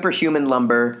quickly. superhuman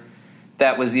lumber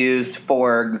that was used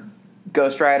for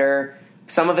Ghost Rider.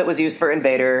 Some of it was used for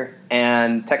Invader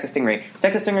and Texas Stingray.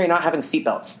 Texas Stingray not having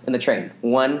seatbelts in the train.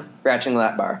 One ratcheting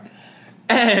lap bar.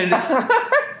 And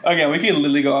again, we could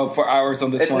literally go out for hours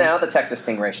on this It's one. now the Texas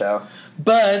Stingray show.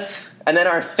 But And then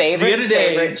our favorite The other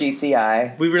day,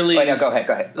 GCI. we released. Wait, no, go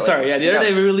ahead. Sorry, yeah. The other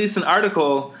day we released an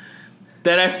article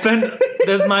that I spent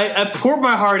I poured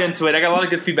my heart into it. I got a lot of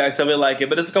good feedback, so I really like it.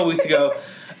 But it's a couple weeks ago.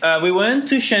 We went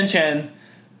to Shenzhen.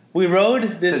 We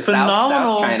rode this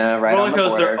phenomenal South China, right roller on the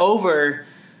coaster border. over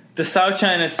the South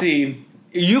China Sea.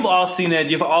 You've all seen it.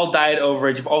 You've all died over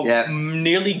it. You've all Yeah.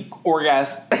 nearly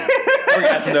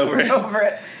orgasmed over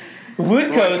it.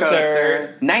 Wood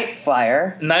coaster. Night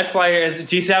Flyer. Night Flyer is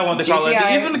GCI wanted to call it. They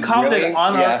GCI even commented really?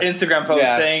 on Yeah. our Instagram post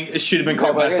Yeah. saying it should have been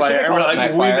called Well, Night it Flyer. should've And we're called like,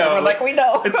 Night we Flyer. know. We're like, we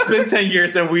know. It's been 10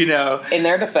 years and we know. In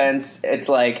their defense, it's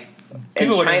like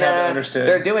People in wouldn't have China, understood.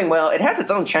 they're doing well. It has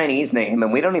its own Chinese name,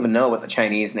 and we don't even know what the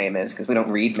Chinese name is because we don't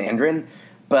read Mandarin.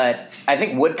 But I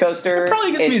think wood coaster It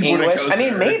probably just in means wooden English. I mean,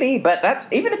 coaster. maybe, but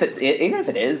that's even if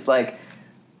it is like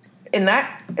in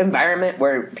that environment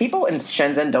where people in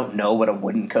Shenzhen don't know what a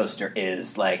wooden coaster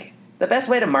is. Like the best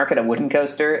way to market a wooden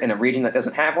coaster in a region that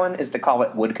doesn't have one is to call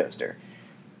it wood coaster.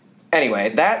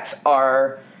 Anyway, that's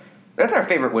our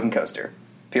favorite wooden coaster.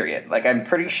 Period. Like I'm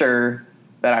pretty sure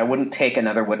that I wouldn't take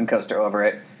another wooden coaster over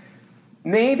it.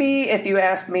 Maybe if you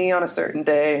asked me on a certain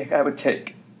day, I would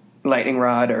take Lightning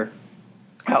Rod or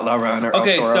Outlaw Run or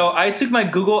Okay, El Toro. so I took my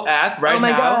Google app right Oh my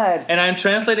now, God. and I'm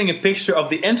translating a picture of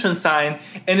the entrance sign,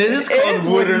 and it is It called is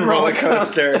Wooden Wooden Roller Roller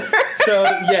Coaster. Coaster. So,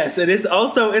 yes, it is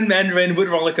also in Mandarin,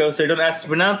 Wooden Roller Coaster. Don't ask to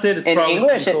pronounce it. It's in probably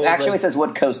English, cool, it actually but- says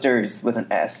wood coasters with an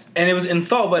S. And it was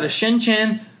installed by the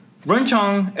Shenzhen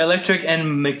Runchong Electric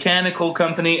and Mechanical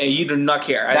Company, and you do not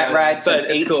care. I That know, ride took but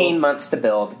it's 18 cool. months to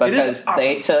build because awesome.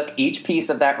 they took each piece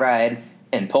of that ride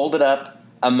and pulled it up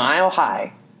a mile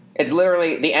high. It's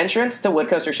literally the entrance to Wood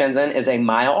Coaster Shenzhen is a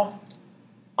mile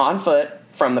on foot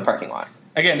from the parking lot.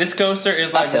 Again, this coaster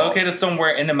is like Uphill. located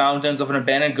somewhere in the mountains of an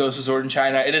abandoned ghost resort in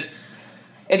China. It is.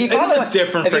 If you It is follow a us,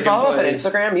 different if you freaking follow us on place.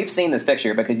 Instagram, you've seen this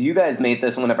picture because you guys made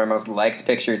this one of our most liked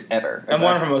pictures ever. And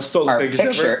one of our most stolen our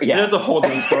pictures ever. yeah. That's a whole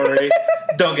different story.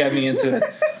 Don't get me into it.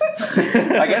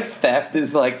 I guess theft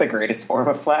is like the greatest form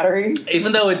of flattery.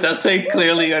 Even though it does say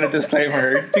clearly on a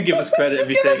disclaimer to give us credit Just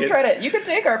if you give take us it. credit. You can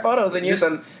take our photos and use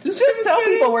them. just Just give us tell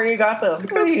credit. people where you got them.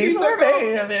 Please, give us we're credit.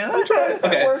 paying, man. I'm trying.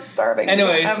 Okay. We're starving. We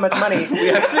Anyways. don't have much money. We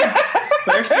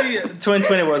actually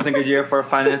 2020 wasn't a good year for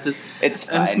finances. It's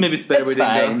And fine. maybe it's better we didn't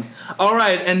fine. go. All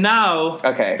right, and now,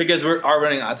 Okay. because we are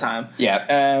running out of time,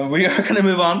 Yeah. we are going to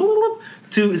move on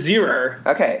to Zero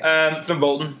Okay. from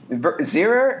Bolton.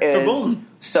 Zero is Bolton.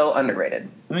 so underrated.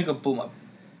 Let me go pull them up.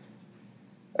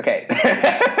 Okay.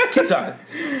 Keep talking.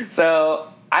 So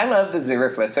I love the Zero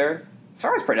Flitzer. As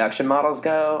far as production models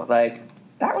go, like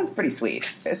that one's pretty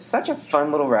sweet. It's such a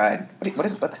fun little ride.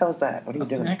 What the hell is that? What are you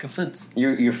doing? I can flitz.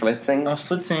 You're flitzing. I'm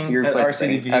flitzing You're at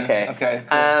flitzing. RCDV. Okay. Okay.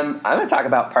 Cool. I'm going to talk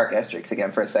about Park Estrix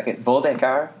again for a second.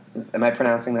 Voldekar. Am I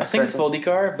pronouncing that I think it's correctly?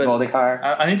 Voldekar, but Voldekar.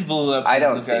 I need to pull it up. I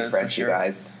don't Those speak guys, French, for sure. you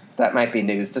guys. That might be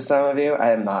news to some of you.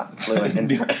 I am not fluent in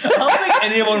French. I don't think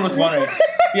anyone was wondering.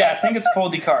 Yeah, I think it's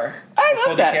Voldekar. I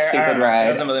love that Voldekar. I stupid don't know. It ride.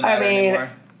 doesn't really matter anymore.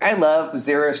 I love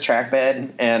Zero's track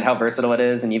bed and how versatile it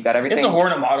is, and you've got everything. It's a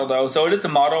Hornet model, though, so it is a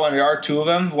model, and there are two of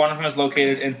them. One of them is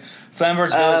located in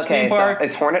Flambert's Village Okay, Theme so Park.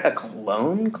 is Hornet a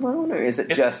clone, or is it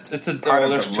just it's a- part oh, of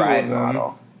there's the two ride of them.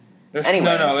 model? No,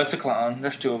 anyways. it's a clone.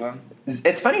 There's two of them.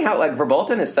 It's funny how like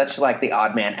Verbolten is such like the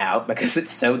odd man out because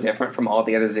it's so different from all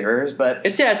the other Zeros, but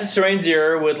It's a terrain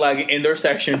zero with like indoor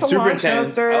section, It's a super launch intense.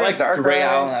 coaster, I like dark the gray ride.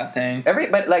 owl on that thing.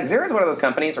 but like Zero's one of those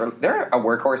companies where they're a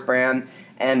workhorse brand,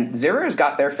 and Zero's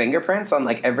got their fingerprints on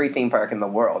like every theme park in the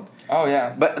world. Oh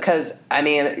yeah, But because I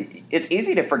mean, it's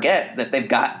easy to forget that they've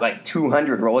got like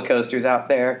 200 roller coasters out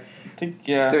there. I think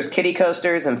yeah. There's kiddie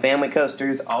coasters and family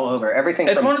coasters all over. Everything.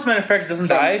 It's from, one of those manufacturers doesn't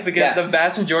from- die because yeah. the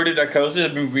vast majority of their coasters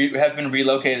have been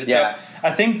relocated. Yeah. So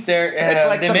I think It's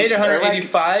like they the- made they're like-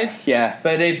 185, Yeah.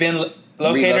 but they've been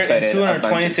located Relocated in a bunch of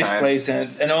 226 times.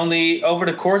 places, and only over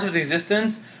the course of its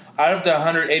existence, out of the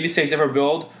 186 ever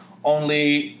built,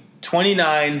 only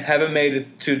 29 haven't made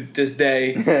it to this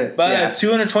day. But Yeah. at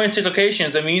 226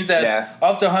 locations, it means that Yeah.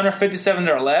 of the 157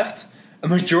 that are left, a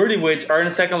majority of which are in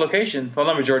the second location. Well,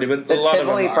 not majority, but The a lot of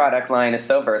Tivoli them are. product line is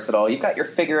so versatile. You've got your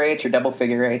figure eights, your double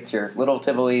figure eights, your little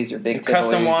Tivolis, your big Tivolis.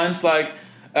 Custom ones like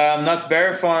Knott's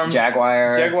Berry Farms,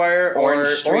 Jaguar, or Orange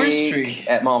Streak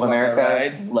at Mall of Love that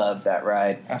America. ride. Love that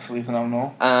ride. Absolutely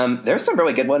phenomenal. There's some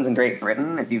really good ones in Great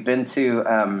Britain. If you've been to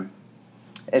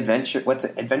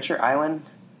Adventure Island?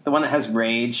 The one that has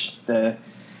Rage, the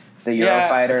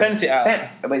Eurofighter. Fantasy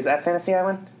Island. Is that Fantasy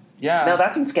Island? Yeah. No,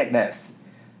 that's in Skegness.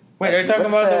 Wait, are you talking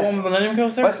about the one with Millennium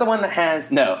Coaster? What's the one that has...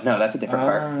 No, that's a different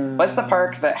park. What's the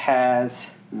park that has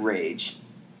Rage?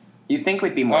 You'd think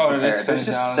we'd be more prepared. There's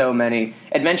just so many.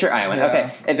 Adventure Island. Yeah.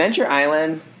 Okay, Adventure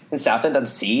Island in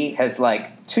Southend-on-Sea has,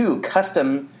 like, 2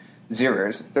 custom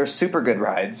Zeros. They're super good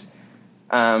rides.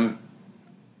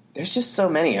 There's just so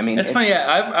many. I mean, it's funny.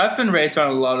 Yeah, I've been raced on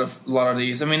a lot of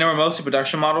these. I mean, they were mostly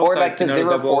production models, or like the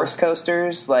Zero Force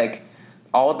coasters. Like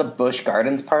all of the Busch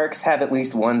Gardens parks have at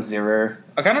least one Zero.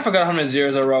 I kind of forgot how many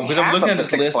Zeros I wrote because I'm looking at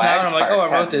this list now and I'm like,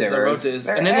 I wrote this.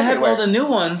 And then they have all the new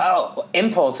ones. Oh,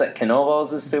 Impulse at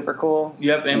Knoebels is super cool.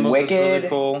 Yep, Impulse Wicked is really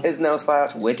cool. Is no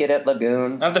slouch. Wicked at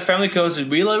Lagoon. I have the family coasters.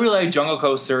 We really like Jungle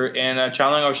Coaster and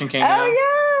Channeling Ocean Kingdom. Oh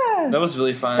yeah. That was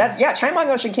really fun. Channeling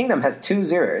Ocean Kingdom has 2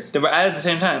 Zeros. They were added at the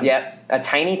same time. Yep, a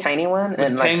tiny one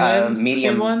and like a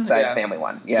medium-sized family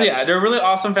one. Yeah. So yeah, they're really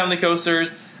awesome family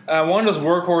coasters. One of those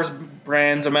workhorse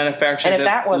brands of manufacturers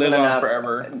that live on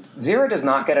forever. Zero does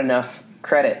not get enough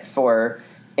credit for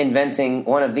inventing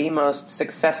one of the most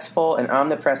successful and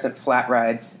omnipresent flat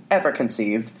rides ever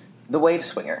conceived, the Wave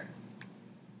Swinger.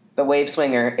 The Wave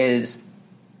Swinger is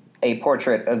a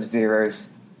portrait of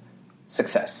Zero's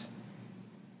success.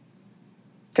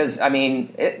 Because, I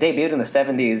mean, it debuted in the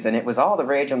 70s, and it was all the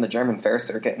rage on the German fair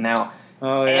circuit. Now,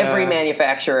 every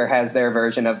manufacturer has their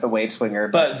version of the Wave Swinger.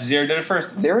 But Zero did it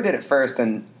first. Zero did it first,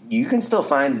 and you can still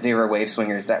find Zero Wave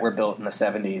Swingers that were built in the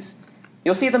 70s.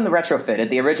 You'll see them retrofitted.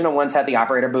 The original ones had the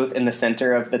operator booth in the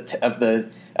center of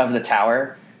the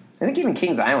tower. I think even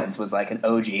Kings Islands was like an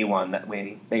OG one that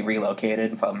they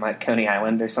relocated from like Coney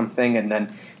Island or something, and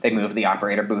then they moved the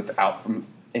operator booth out from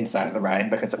inside of the ride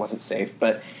because it wasn't safe.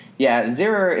 But yeah,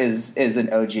 Zero is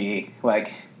an OG.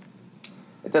 Like,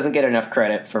 it doesn't get enough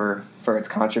credit for its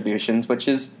contributions, which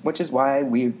is why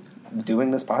we're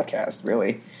doing this podcast,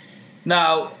 really.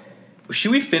 Now,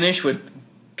 should we finish with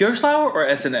Gerstlauer or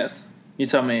SNS? You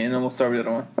tell me, and then we'll start with the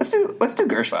other one. Let's do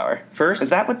Gerstlauer first. Is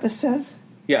that what this says?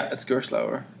 Yeah, it's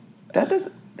Gerstlauer. That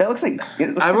looks like.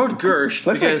 I wrote Gersh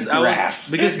because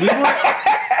we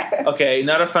were okay.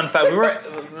 Not a fun fact. We were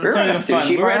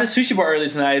at a sushi bar early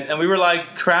tonight, and we were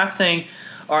like crafting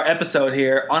our episode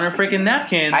here on a freaking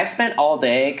napkin. I've spent all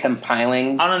day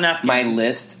compiling on a napkin my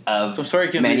list of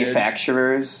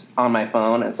manufacturers on my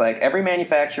phone. It's like every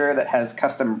manufacturer that has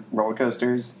custom roller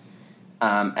coasters,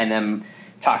 and then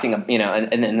talking, and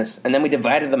then we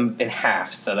divided them in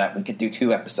half so that we could do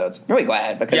 2 episodes. I'm really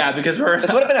glad because this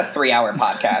would have been a 3-hour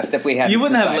podcast if we had. You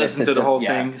wouldn't have listened to the whole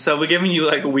thing, so we're giving you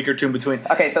like a week or 2 in between.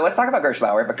 Okay, so let's talk about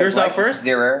Gerstlauer because Gerstlauer first.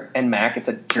 Zero and Mack. It's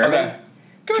a German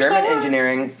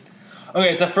engineering.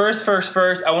 Okay, so first,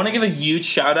 I want to give a huge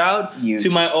shout out to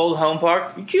my old home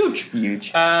park. Huge.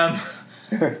 I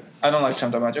don't like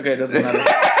Chum that much. Okay, it doesn't matter.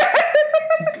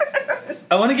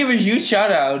 I want to give a huge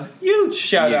shout out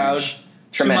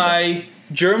to my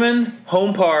German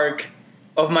home park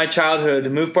of my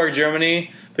childhood, Move Park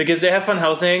Germany, because they have Van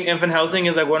Helsing, and Van Helsing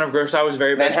is like one of Gerstlauer's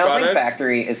very best products. Van Helsing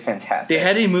Factory is fantastic. They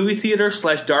had a movie theater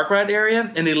 / dark ride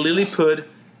area, and they literally put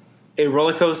a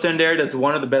roller coaster in there that's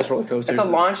one of the best roller coasters. It's a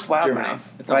launched Wild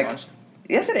Mouse. It's not launched.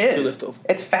 Yes, it is. 2 lift hills.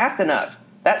 It's fast enough.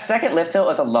 That second lift hill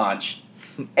is a launch.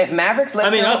 If Maverick's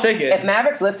lift hill, I'll take it. If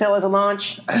Maverick's lift hill is a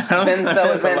launch, then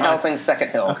so is Van Helsing's second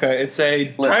hill. Okay, it's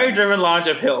a tire-driven launch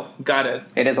uphill. Got it.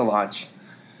 It is a launch.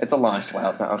 It's a launched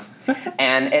Wild Mouse,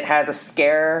 and it has a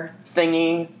scare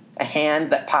thingy, a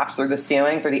hand that pops through the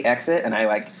ceiling through the exit, and I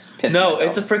like. No,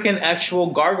 it's a freaking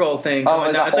actual gargoyle thing. Oh,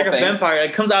 it's like a vampire.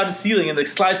 It comes out of the ceiling and it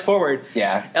slides forward.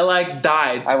 Yeah. It like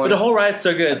died. But the whole ride's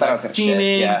so good. I thought it was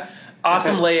theming, yeah.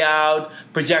 Awesome layout,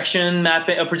 projection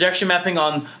mapping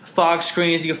on fog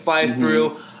screens you can fly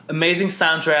through. Amazing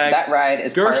soundtrack. That ride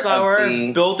is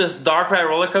Gerstlauer built this dark ride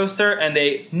roller coaster and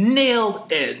they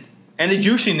nailed it. And they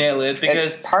usually nail it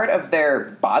because it's part of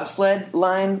their bobsled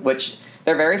line, which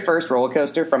their very first roller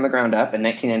coaster from the ground up in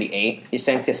 1998 is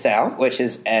Sanctus Sal, which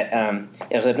is at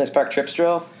Erlebnispark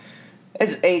Tripsdrill.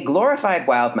 It's a glorified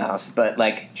Wild Mouse, but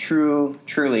like true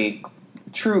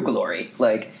glory.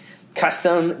 Like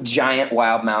custom giant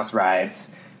Wild Mouse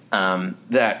rides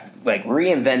that like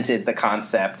reinvented the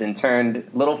concept and turned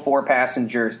little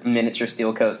 4-passenger miniature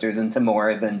steel coasters into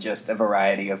more than just a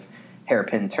variety of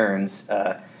hairpin turns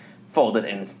folded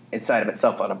inside of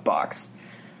itself on a box.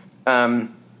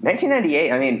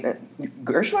 1998, I mean,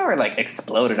 Gerstlauer like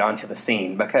exploded onto the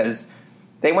scene because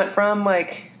they went from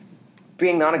like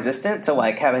being non-existent to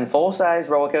like having full-size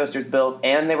roller coasters built,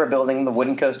 and they were building the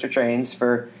wooden coaster trains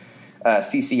for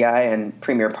CCI and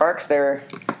Premier Parks there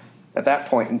at that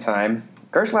point in time.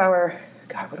 Gerstlauer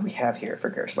God, what do we have here for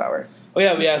Gerstlauer? Oh,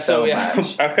 yeah. So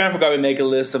much. I kind of forgot we make a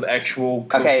list of actual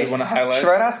coasters we want to highlight.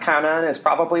 Schroeder's Kanon is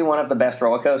probably one of the best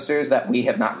roller coasters that we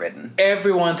have not ridden.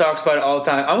 Everyone talks about it all the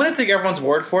time. I'm going to take everyone's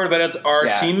word for it, but it's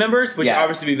our team members, which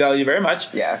obviously we value very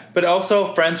much. Yeah. But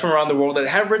also friends from around the world that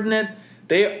have ridden it.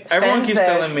 Everyone keeps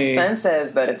telling me. Sven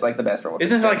says that it's like the best roller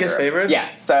coaster. Isn't it like his favorite? Yeah.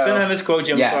 So Sven, I misquote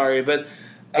you. I'm sorry, but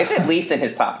it's at least in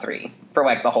his top 3 for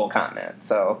like the whole continent.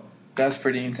 So that's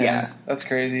pretty intense. Yeah. That's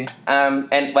crazy. And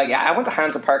I went to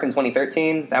Hansa Park in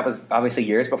 2013. That was obviously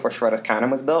years before Schroeder's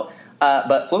Kanon was built.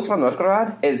 But Flucht von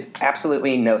Novgorod is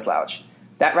absolutely no slouch.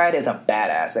 That ride is a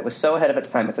badass. It was so ahead of its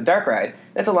time. It's a dark ride.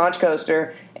 It's a launch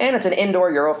coaster, and it's an indoor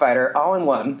Eurofighter all in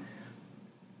one.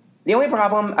 The only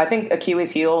problem, I think,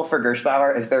 Achilles' heel for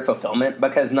Gerstlauer is their fulfillment,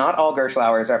 because not all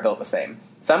Gerstlauers are built the same.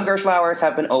 Some Gerstlauers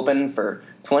have been open for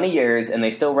 20 years, and they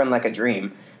still run like a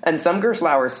dream. And some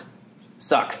Gerstlauers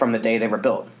suck from the day they were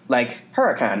built, like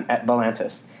Huracan at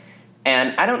Volantis.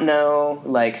 And I don't know,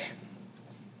 like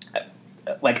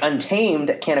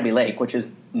Untamed at Canopy Lake, which is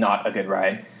not a good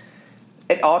ride.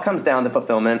 It all comes down to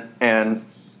fulfillment, and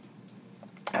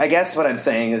I guess what I'm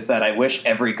saying is that I wish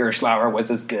every Gerstlauer was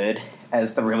as good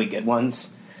as the really good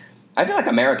ones. I feel like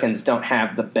Americans don't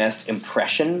have the best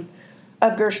impression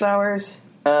of Gerstlauers.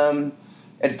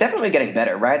 It's definitely getting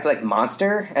better. Rides like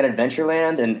Monster at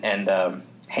Adventureland and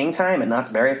Hang Time and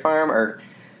Knott's Berry Farm are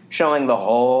showing the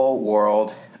whole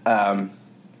world what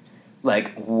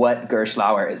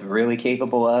Gerstlauer is really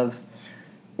capable of.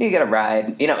 You get a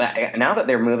ride. Now that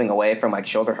they're moving away from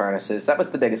shoulder harnesses, that was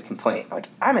the biggest complaint.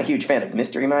 I'm a huge fan of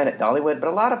Mystery Mine at Dollywood, but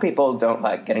a lot of people don't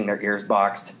like getting their ears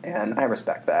boxed, and I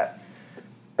respect that.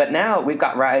 But now we've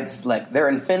got rides like their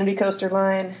Infinity Coaster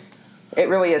line. It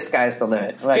really is sky's the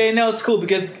limit. It's cool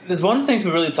because there's one of the things we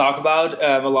really talk about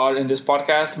a lot in this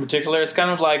podcast in particular. It's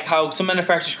kind of like how some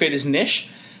manufacturers create this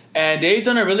niche, and they've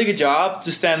done a really good job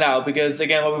to stand out because,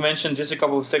 again, what we mentioned just a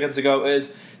couple of seconds ago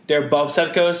is their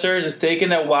bobsled coasters, just taking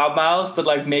that Wild Mouse, but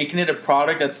making it a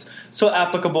product that's so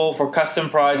applicable for custom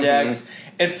projects. Mm-hmm.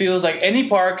 It feels like any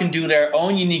park can do their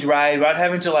own unique ride without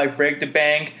having to break the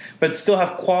bank, but still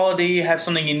have quality, have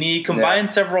something unique, combine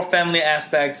several family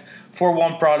aspects for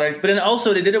one product. But then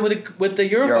also they did it with the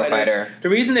Eurofighter. The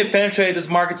reason they penetrated this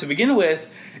market to begin with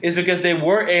is because they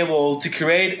were able to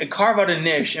carve out a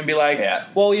niche and be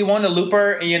well, you want a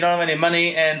looper and you don't have any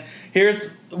money, and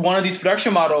here's one of these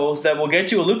production models that will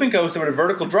get you a looping coaster with a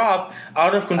vertical drop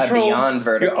out of control. Beyond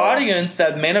vertical. Your audience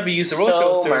that may not be used to roller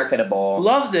coasters marketable.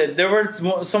 Loves it. There were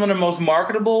some of the most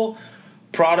marketable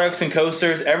products and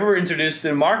coasters ever introduced to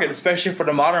the market, especially for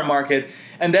the modern market,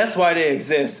 and that's why they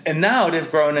exist. And now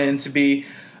they've grown into be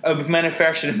a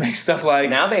manufacturer that makes stuff like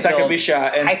now they build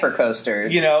and hyper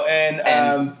coasters,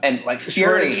 and like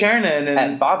Fury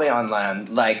at Bobbejaanland.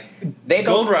 They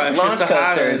build launch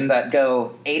coasters that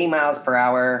go 80 miles per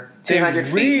hour, 200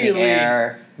 feet in the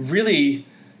air. Really,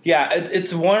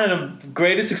 it's one of the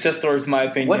greatest success stories in my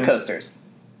opinion. Wood coasters,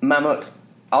 Mammut.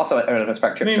 Also at Olympus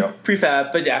Park Trip Show.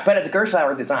 Prefab, but yeah. But it's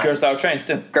Gerstlauer design. Gerstlauer trains,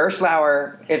 too.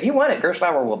 Gerstlauer, if you want it,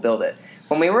 Gerstlauer will build it.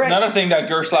 When we were another thing that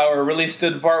Gerstlauer really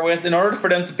stood apart with, in order for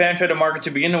them to penetrate the market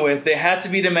to begin with, they had to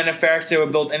be the manufacturer that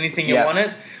would build anything you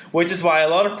wanted, which is why a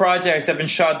lot of projects have been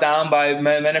shot down by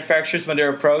manufacturers when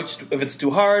they're approached if it's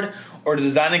too hard, or the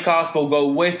designing costs will go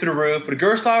way through the roof. But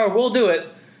Gerstlauer will do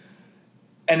it.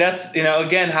 And that's,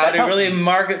 again, how they really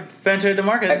penetrate the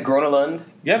market. At Gronelund,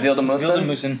 Wilde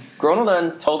Musen.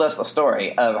 Gronelund told us the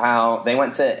story of how they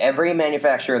went to every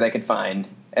manufacturer they could find,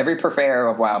 every purveyor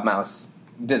of Wild Mouse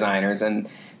designers, and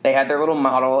they had their little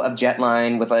model of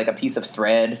Jetline with a piece of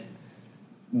thread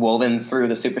woven through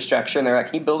the superstructure, and they're like,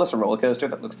 can you build us a roller coaster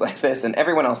that looks like this? And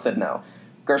everyone else said no.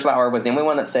 Gerstlauer was the only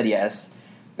one that said yes.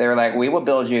 They were like, we will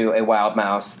build you a Wild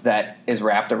Mouse that is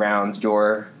wrapped around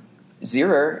your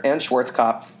Zierer and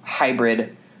Schwarzkopf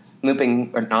hybrid looping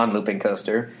or non-looping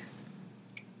coaster,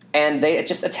 and they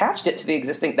just attached it to the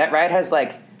existing. That ride has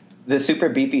the super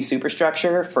beefy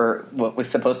superstructure for what was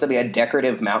supposed to be a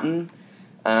decorative mountain.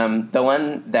 The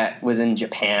one that was in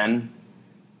Japan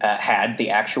had the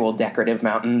actual decorative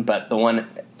mountain, but the one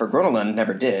for Gronelund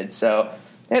never did. So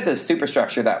they had this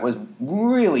superstructure that was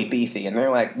really beefy, and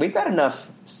they're like, we've got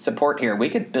enough support here. We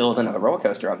could build another roller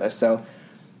coaster on this. So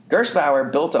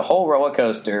Gerstlauer built a whole roller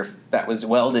coaster that was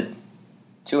welded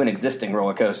to an existing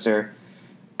roller coaster,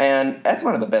 and that's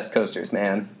one of the best coasters,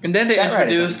 man. And then they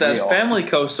introduced that family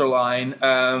coaster line. They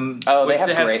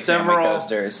have great family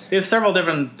coasters. They have several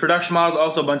different production models,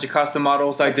 also a bunch of custom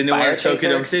models, like the new one at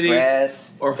Tokyo Dome City,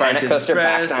 or Fire Chaser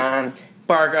Express,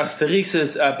 Park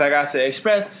Asterix's Pegasus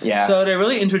Express. Yeah. So they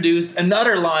really introduced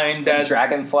another line that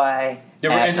Dragonfly. They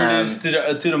were introduced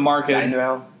to the market.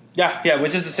 Dynamo. Yeah,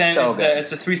 which is the same. So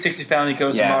it's a 360 family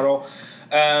coaster model.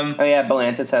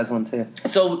 Belantis has one too.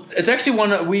 So it's actually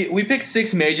one we picked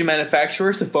 6 major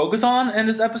manufacturers to focus on in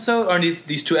this episode, or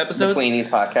these 2 episodes between these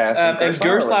podcasts. And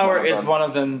Gerstlauer is one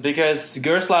of them because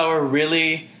Gerstlauer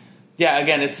really,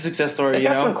 again, it's a success story. They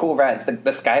got some cool rides. The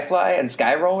Skyfly and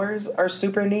Sky Rollers are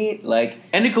super neat.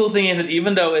 And the cool thing is that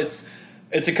even though it's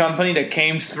a company that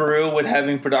came through with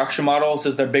having production models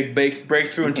as their big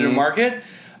breakthrough into the market,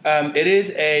 it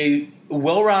is a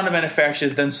well-rounded manufacturer.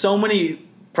 It's done so many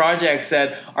projects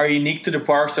that are unique to the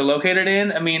parks they're located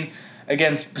in. I mean,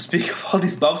 again, speak of all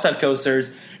these bobsled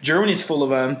coasters, Germany's full of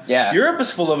them. Yeah. Europe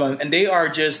is full of them, and they are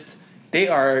gems. They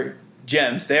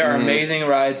are amazing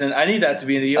rides, and I need that to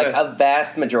be in the US. Like a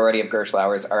vast majority of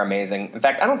Gerstlauers are amazing. In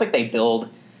fact, I don't think they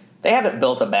haven't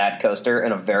built a bad coaster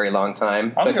in a very long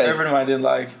time. I don't think everyone I did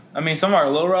like. I mean, some are a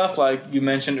little rough, like you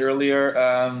mentioned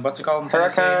earlier. What's it called?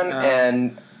 Huracan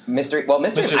and Mystery. Well,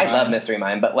 Mystery I love Mystery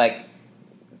Mine, but like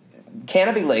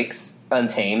Canopy Lakes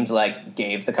Untamed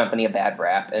gave the company a bad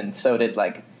rap, and so did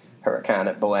Huracan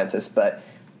at Belantis, but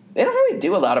they don't really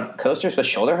do a lot of coasters with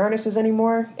shoulder harnesses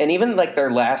anymore. And even their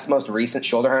most recent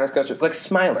shoulder harness coasters, like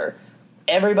Smiler.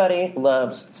 Everybody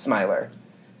loves Smiler.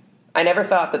 I never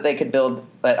thought that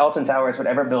that Alton Towers would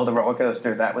ever build a roller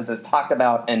coaster that was as talked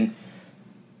about and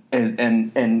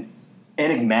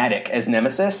enigmatic as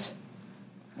Nemesis.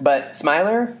 But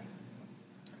Smiler,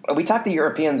 we talk to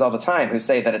Europeans all the time who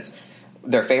say that it's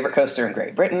their favorite coaster in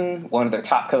Great Britain, one of their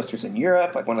top coasters in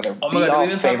Europe, one of their do we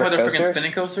even talk about their freaking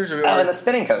spinning coasters? And the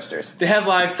spinning coasters. They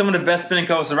have some of the best spinning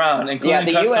coasters around, including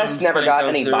the U.S. never got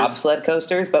any bobsled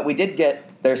coasters, but we did get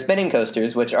their spinning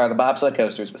coasters, which are the bobsled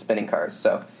coasters with spinning cars.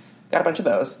 So got a bunch of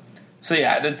those. So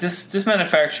this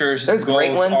manufacturer is there's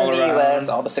great ones in the around. U.S.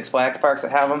 All the Six Flags parks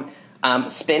that have them.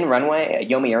 Spin Runway at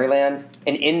Yomiuriland,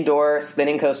 an indoor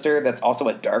spinning coaster that's also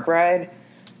a dark ride.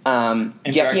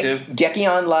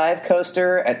 Gekion Live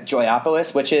coaster at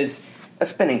Joyopolis, which is a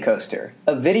spinning coaster,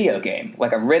 a video game,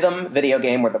 like a rhythm video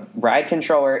game where the ride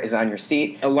controller is on your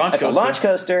seat. A launch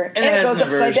coaster, and it goes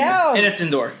upside down, and it's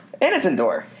indoor.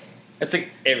 It's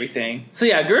everything. So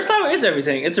Gerstlauer is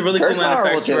everything. It's a really cool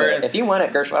manufacturer. Will do it. If you want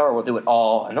it, Gerstlauer will do it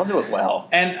all, and they'll do it well.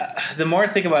 And the more I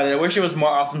think about it, I wish it was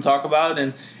more often talked about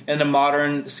in the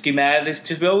modern schematics,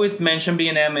 because we always mention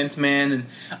B&M, Intamin, and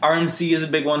RMC is a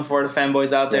big one for the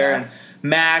fanboys out there, and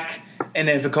Mac, and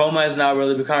then Vekoma is now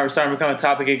really starting to become a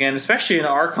topic again, especially in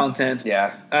our content.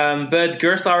 Yeah. But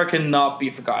Gerstlauer cannot be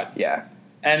forgotten. Yeah.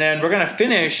 And then we're gonna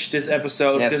finish this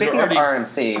episode. Yeah, speaking of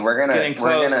RMC, we're gonna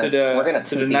toot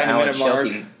the Alan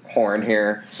Schilke horn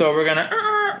here. So we're gonna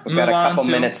we've got a couple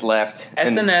minutes left.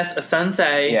 SNS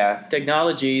Sansei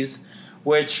Technologies,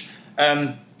 which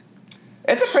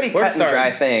it's a pretty cut and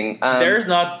dry thing. There's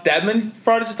not that many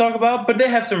products to talk about, but they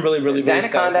have some really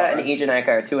Dynaconda and Eejanaika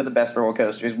are 2 of the best roller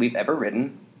coasters we've ever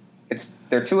ridden.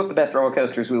 They're 2 of the best roller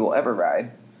coasters we will ever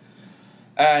ride.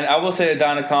 And I will say that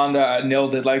Dynaconda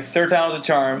nailed it. Third time was a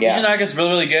charm. Yeah. Eejanaika is really,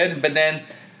 really good, but then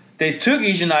they took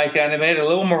Eejanaika and they made it a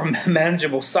little more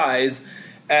manageable size.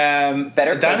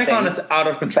 Better Dynaconda is out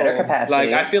of control. Better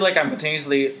capacity. I feel like I'm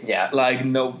continuously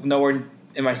nowhere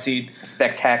in my seat.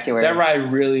 Spectacular. That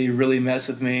ride really, really messed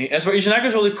with me. As for Eejanaika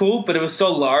was really cool, but it was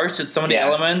so large that some of the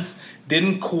elements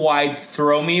didn't quite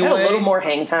throw me away. It had a little more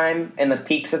hang time in the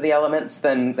peaks of the elements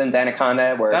than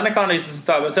Dynaconda. Dynaconda used to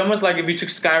stop. It's almost like if you took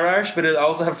Skyrush, but it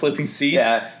also have flipping seats.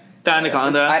 Yeah.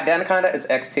 Dynaconda. Dynaconda is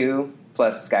X2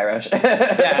 plus Skyrush.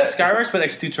 Skyrush, but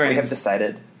X2 trains. We have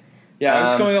decided. Yeah, I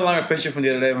was going along a picture from the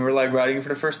other day when we were riding it for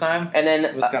the first time. And then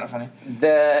it was kind of funny.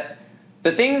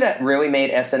 The thing that really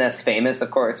made SNS famous,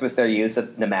 of course, was their use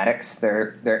of pneumatics,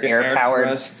 their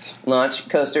air-powered launch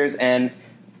coasters. And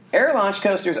air launch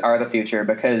coasters are the future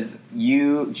because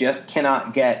you just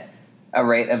cannot get a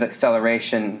rate of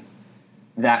acceleration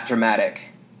that dramatic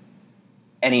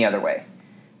any other way.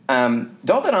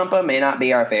 Dol-Dol-Dumpa may not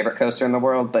be our favorite coaster in the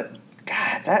world, but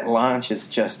God, that launch is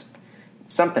just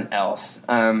something else.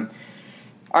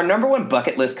 Our number 1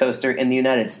 bucket list coaster in the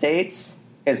United States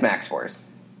is Max Force.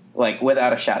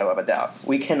 Without a shadow of a doubt.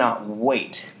 We cannot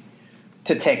wait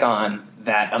to take on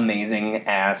that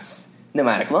amazing-ass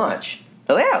pneumatic launch.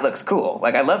 The layout looks cool.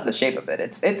 I love the shape of it.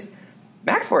 It's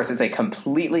Max Force is a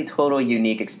completely, totally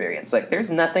unique experience. There's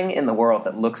nothing in the world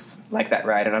that looks like that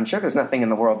ride, and I'm sure there's nothing in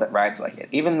the world that rides like it.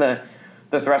 Even the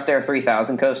Thrust Air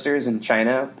 3000 coasters in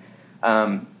China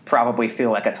probably feel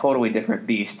like a totally different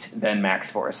beast than Max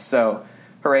Force. So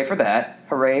hooray for that.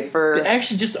 Hooray for... They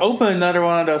actually just opened another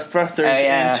one of those thrusters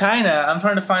in China. I'm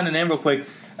trying to find the name real quick.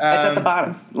 It's at the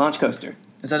bottom. Launch coaster.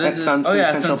 Is that it?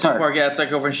 Central Park. Yeah, it's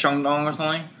over in Shandong or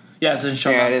something. Yeah, it's in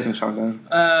Shandong. Yeah, it is in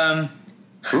Shandong.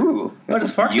 Ooh, But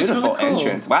it's the park's beautiful really cool.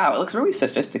 entrance. Wow, it looks really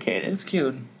sophisticated. It's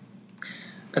cute.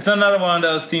 It's another one of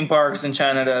those theme parks in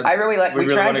China that I really like. We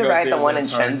tried wanna to go ride to, the one but in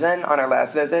it's hard. Shenzhen on our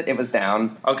last visit. It was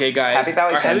down. Okay, guys. Happy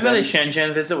Valley our Happy Shenzhen. Valley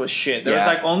Shenzhen visit was shit. There was Yeah.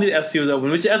 like only the SC was open,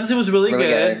 which the SC was really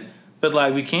good. But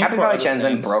like we came Happy for Valley other Shenzhen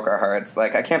things. broke our hearts.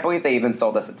 Like, I can't believe they even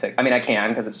sold us a ticket. I mean, I can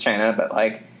because it's China, but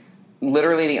like,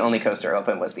 literally the only coaster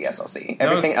open was the SLC.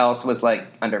 Everything else was like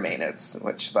under maintenance,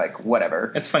 which like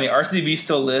whatever. It's funny. RCDB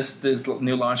still lists this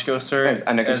new launch coaster As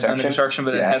under construction?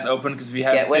 but it Yeah. has opened because we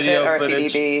have Get with video it,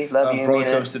 footage RCDB. Love of you, Roller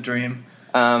mean it. Coaster Dream.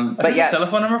 But yeah,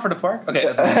 telephone number for the park.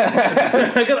 Okay, that's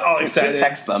I got all we excited. should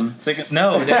text them. It's like,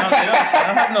 no, they don't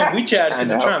have no WeChat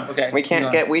because of Trump. Okay, we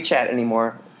can't get WeChat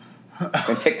anymore.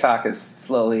 And TikTok is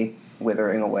slowly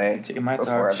withering away before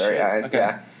our very eyes. Okay.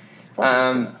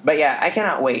 Yeah. But yeah, I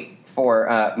cannot wait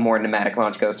for more pneumatic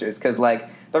launch coasters because like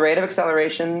the rate of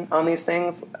acceleration on these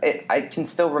things, I can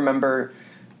still remember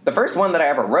the first one that I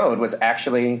ever rode was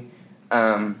actually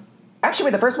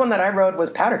the first one that I rode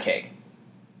was Powder Keg.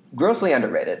 Grossly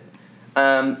underrated.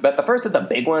 But the first of the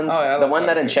big ones, the one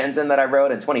that in Shenzhen that I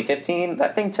rode in 2015,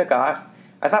 that thing took off.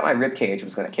 I thought my rib cage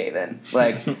was going to cave in.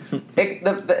 Like,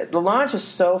 the launch is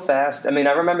so fast. I mean,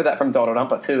 I remember that from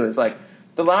Dododumpa too. Is like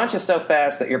the launch is so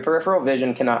fast that your peripheral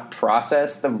vision cannot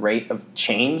process the rate of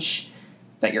change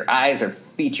that your eyes are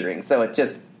featuring. So it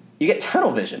just you get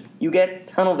tunnel vision. You get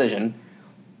tunnel vision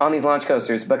on these launch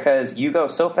coasters because you go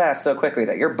so fast, so quickly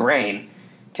that your brain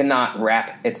cannot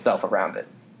wrap itself around it.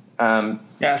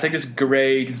 I think it's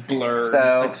gray, it's blurred.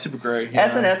 So, like super gray.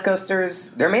 S&S coasters,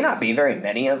 there may not be very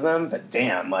many of them, but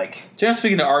damn, like... Generally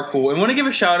speaking, they are cool. And I want to give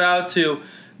a shout out to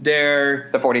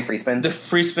the 40 free spins. The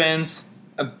free spins,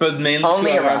 but mainly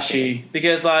Only to Arashi.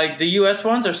 Because, like, the US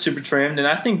ones are super trimmed, and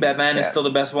I think Batman is still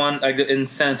the best one, like, in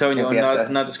San Antonio,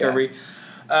 not Discovery.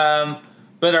 Yeah.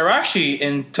 But Arashi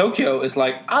in Tokyo is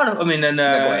like in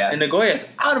Nagoya is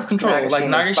out of control.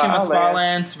 Nagashima Spa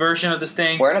Land's version of this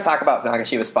thing. We're going to talk about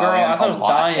Nagashima Spa Land a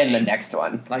lot in the next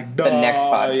one. The next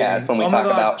podcast when we talk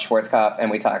about Schwarzkopf and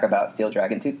we talk about Steel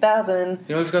Dragon 2000. You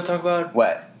know what we've got to talk about?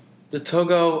 What? The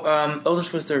Togo Elder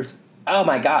Twisters. Oh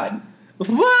my god.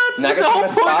 What? Nagashima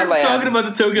Spa Land talking about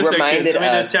the Tokyo section.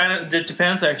 us. The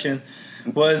Japan section.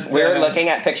 We were looking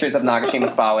at pictures of Nagashima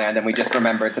Spa Land and we just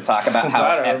remembered to talk about how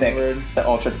epic the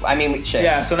Ultra... I mean, shit.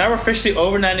 Yeah, so now we're officially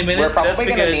over 90 minutes. We're probably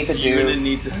going to need to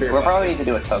do... We'll probably need to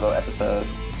do a Togo episode,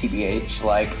 TBH.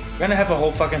 Like, we're going to have a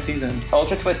whole fucking season.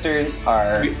 Ultra Twisters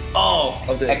are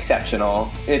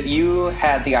exceptional. If you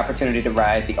had the opportunity to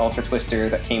ride the Ultra Twister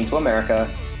that came to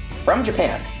America from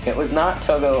Japan, it was not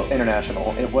Togo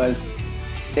International.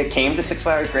 It came to Six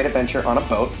Flags Great Adventure on a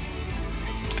boat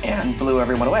and blew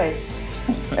everyone away.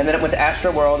 And then it went to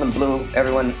Astro World and blew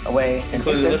everyone away.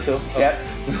 Including the lift hill. Yep.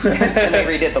 And they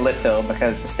redid the lift hill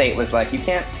because the state was like, you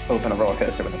can't open a roller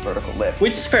coaster with a vertical lift.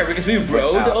 Which is fair because we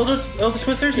rode the Elder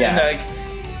Twisters and like,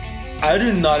 I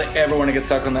did not ever want to get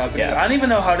stuck on that because I don't even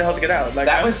know how the hell to get out. Like,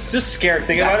 I was just scared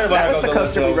thinking about it. That was the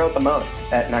coaster we rode the most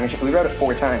at Nagashima. We rode it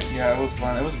 4 times. Yeah, it was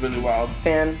fun. It was really wild.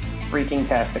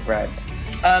 Freaking-tastic ride.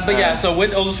 So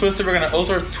with Ultra Twister, we're going to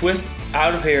Ultra Twist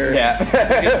out of here. Yeah.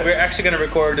 Because we're actually going to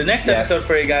record the next episode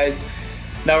for you guys.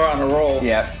 Now we're on a roll.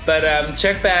 Yeah. But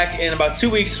check back in about 2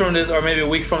 weeks from this, or maybe a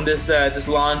week from this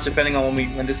launch, depending on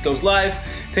when this goes live.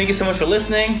 Thank you so much for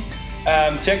listening.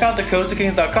 Check out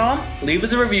thecoasterkings.com. Leave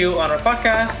us a review on our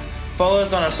podcast. Follow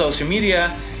us on our social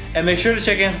media. And make sure to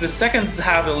check into the second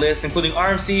half of the list, including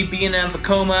RMC, B&M,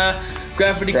 Vekoma,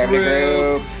 Gravity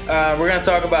Group. We're going to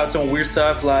talk about some weird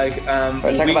stuff like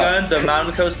Wigan, the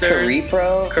mountain coaster.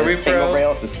 Caripro, single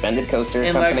rail suspended coaster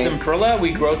and company. Like Simprilla,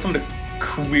 we rode some of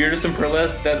the weirdest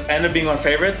Simprillas that ended up being our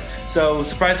favorites. So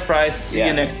surprise, surprise. See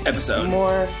you next episode.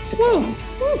 More to come.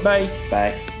 Bye.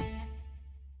 Bye.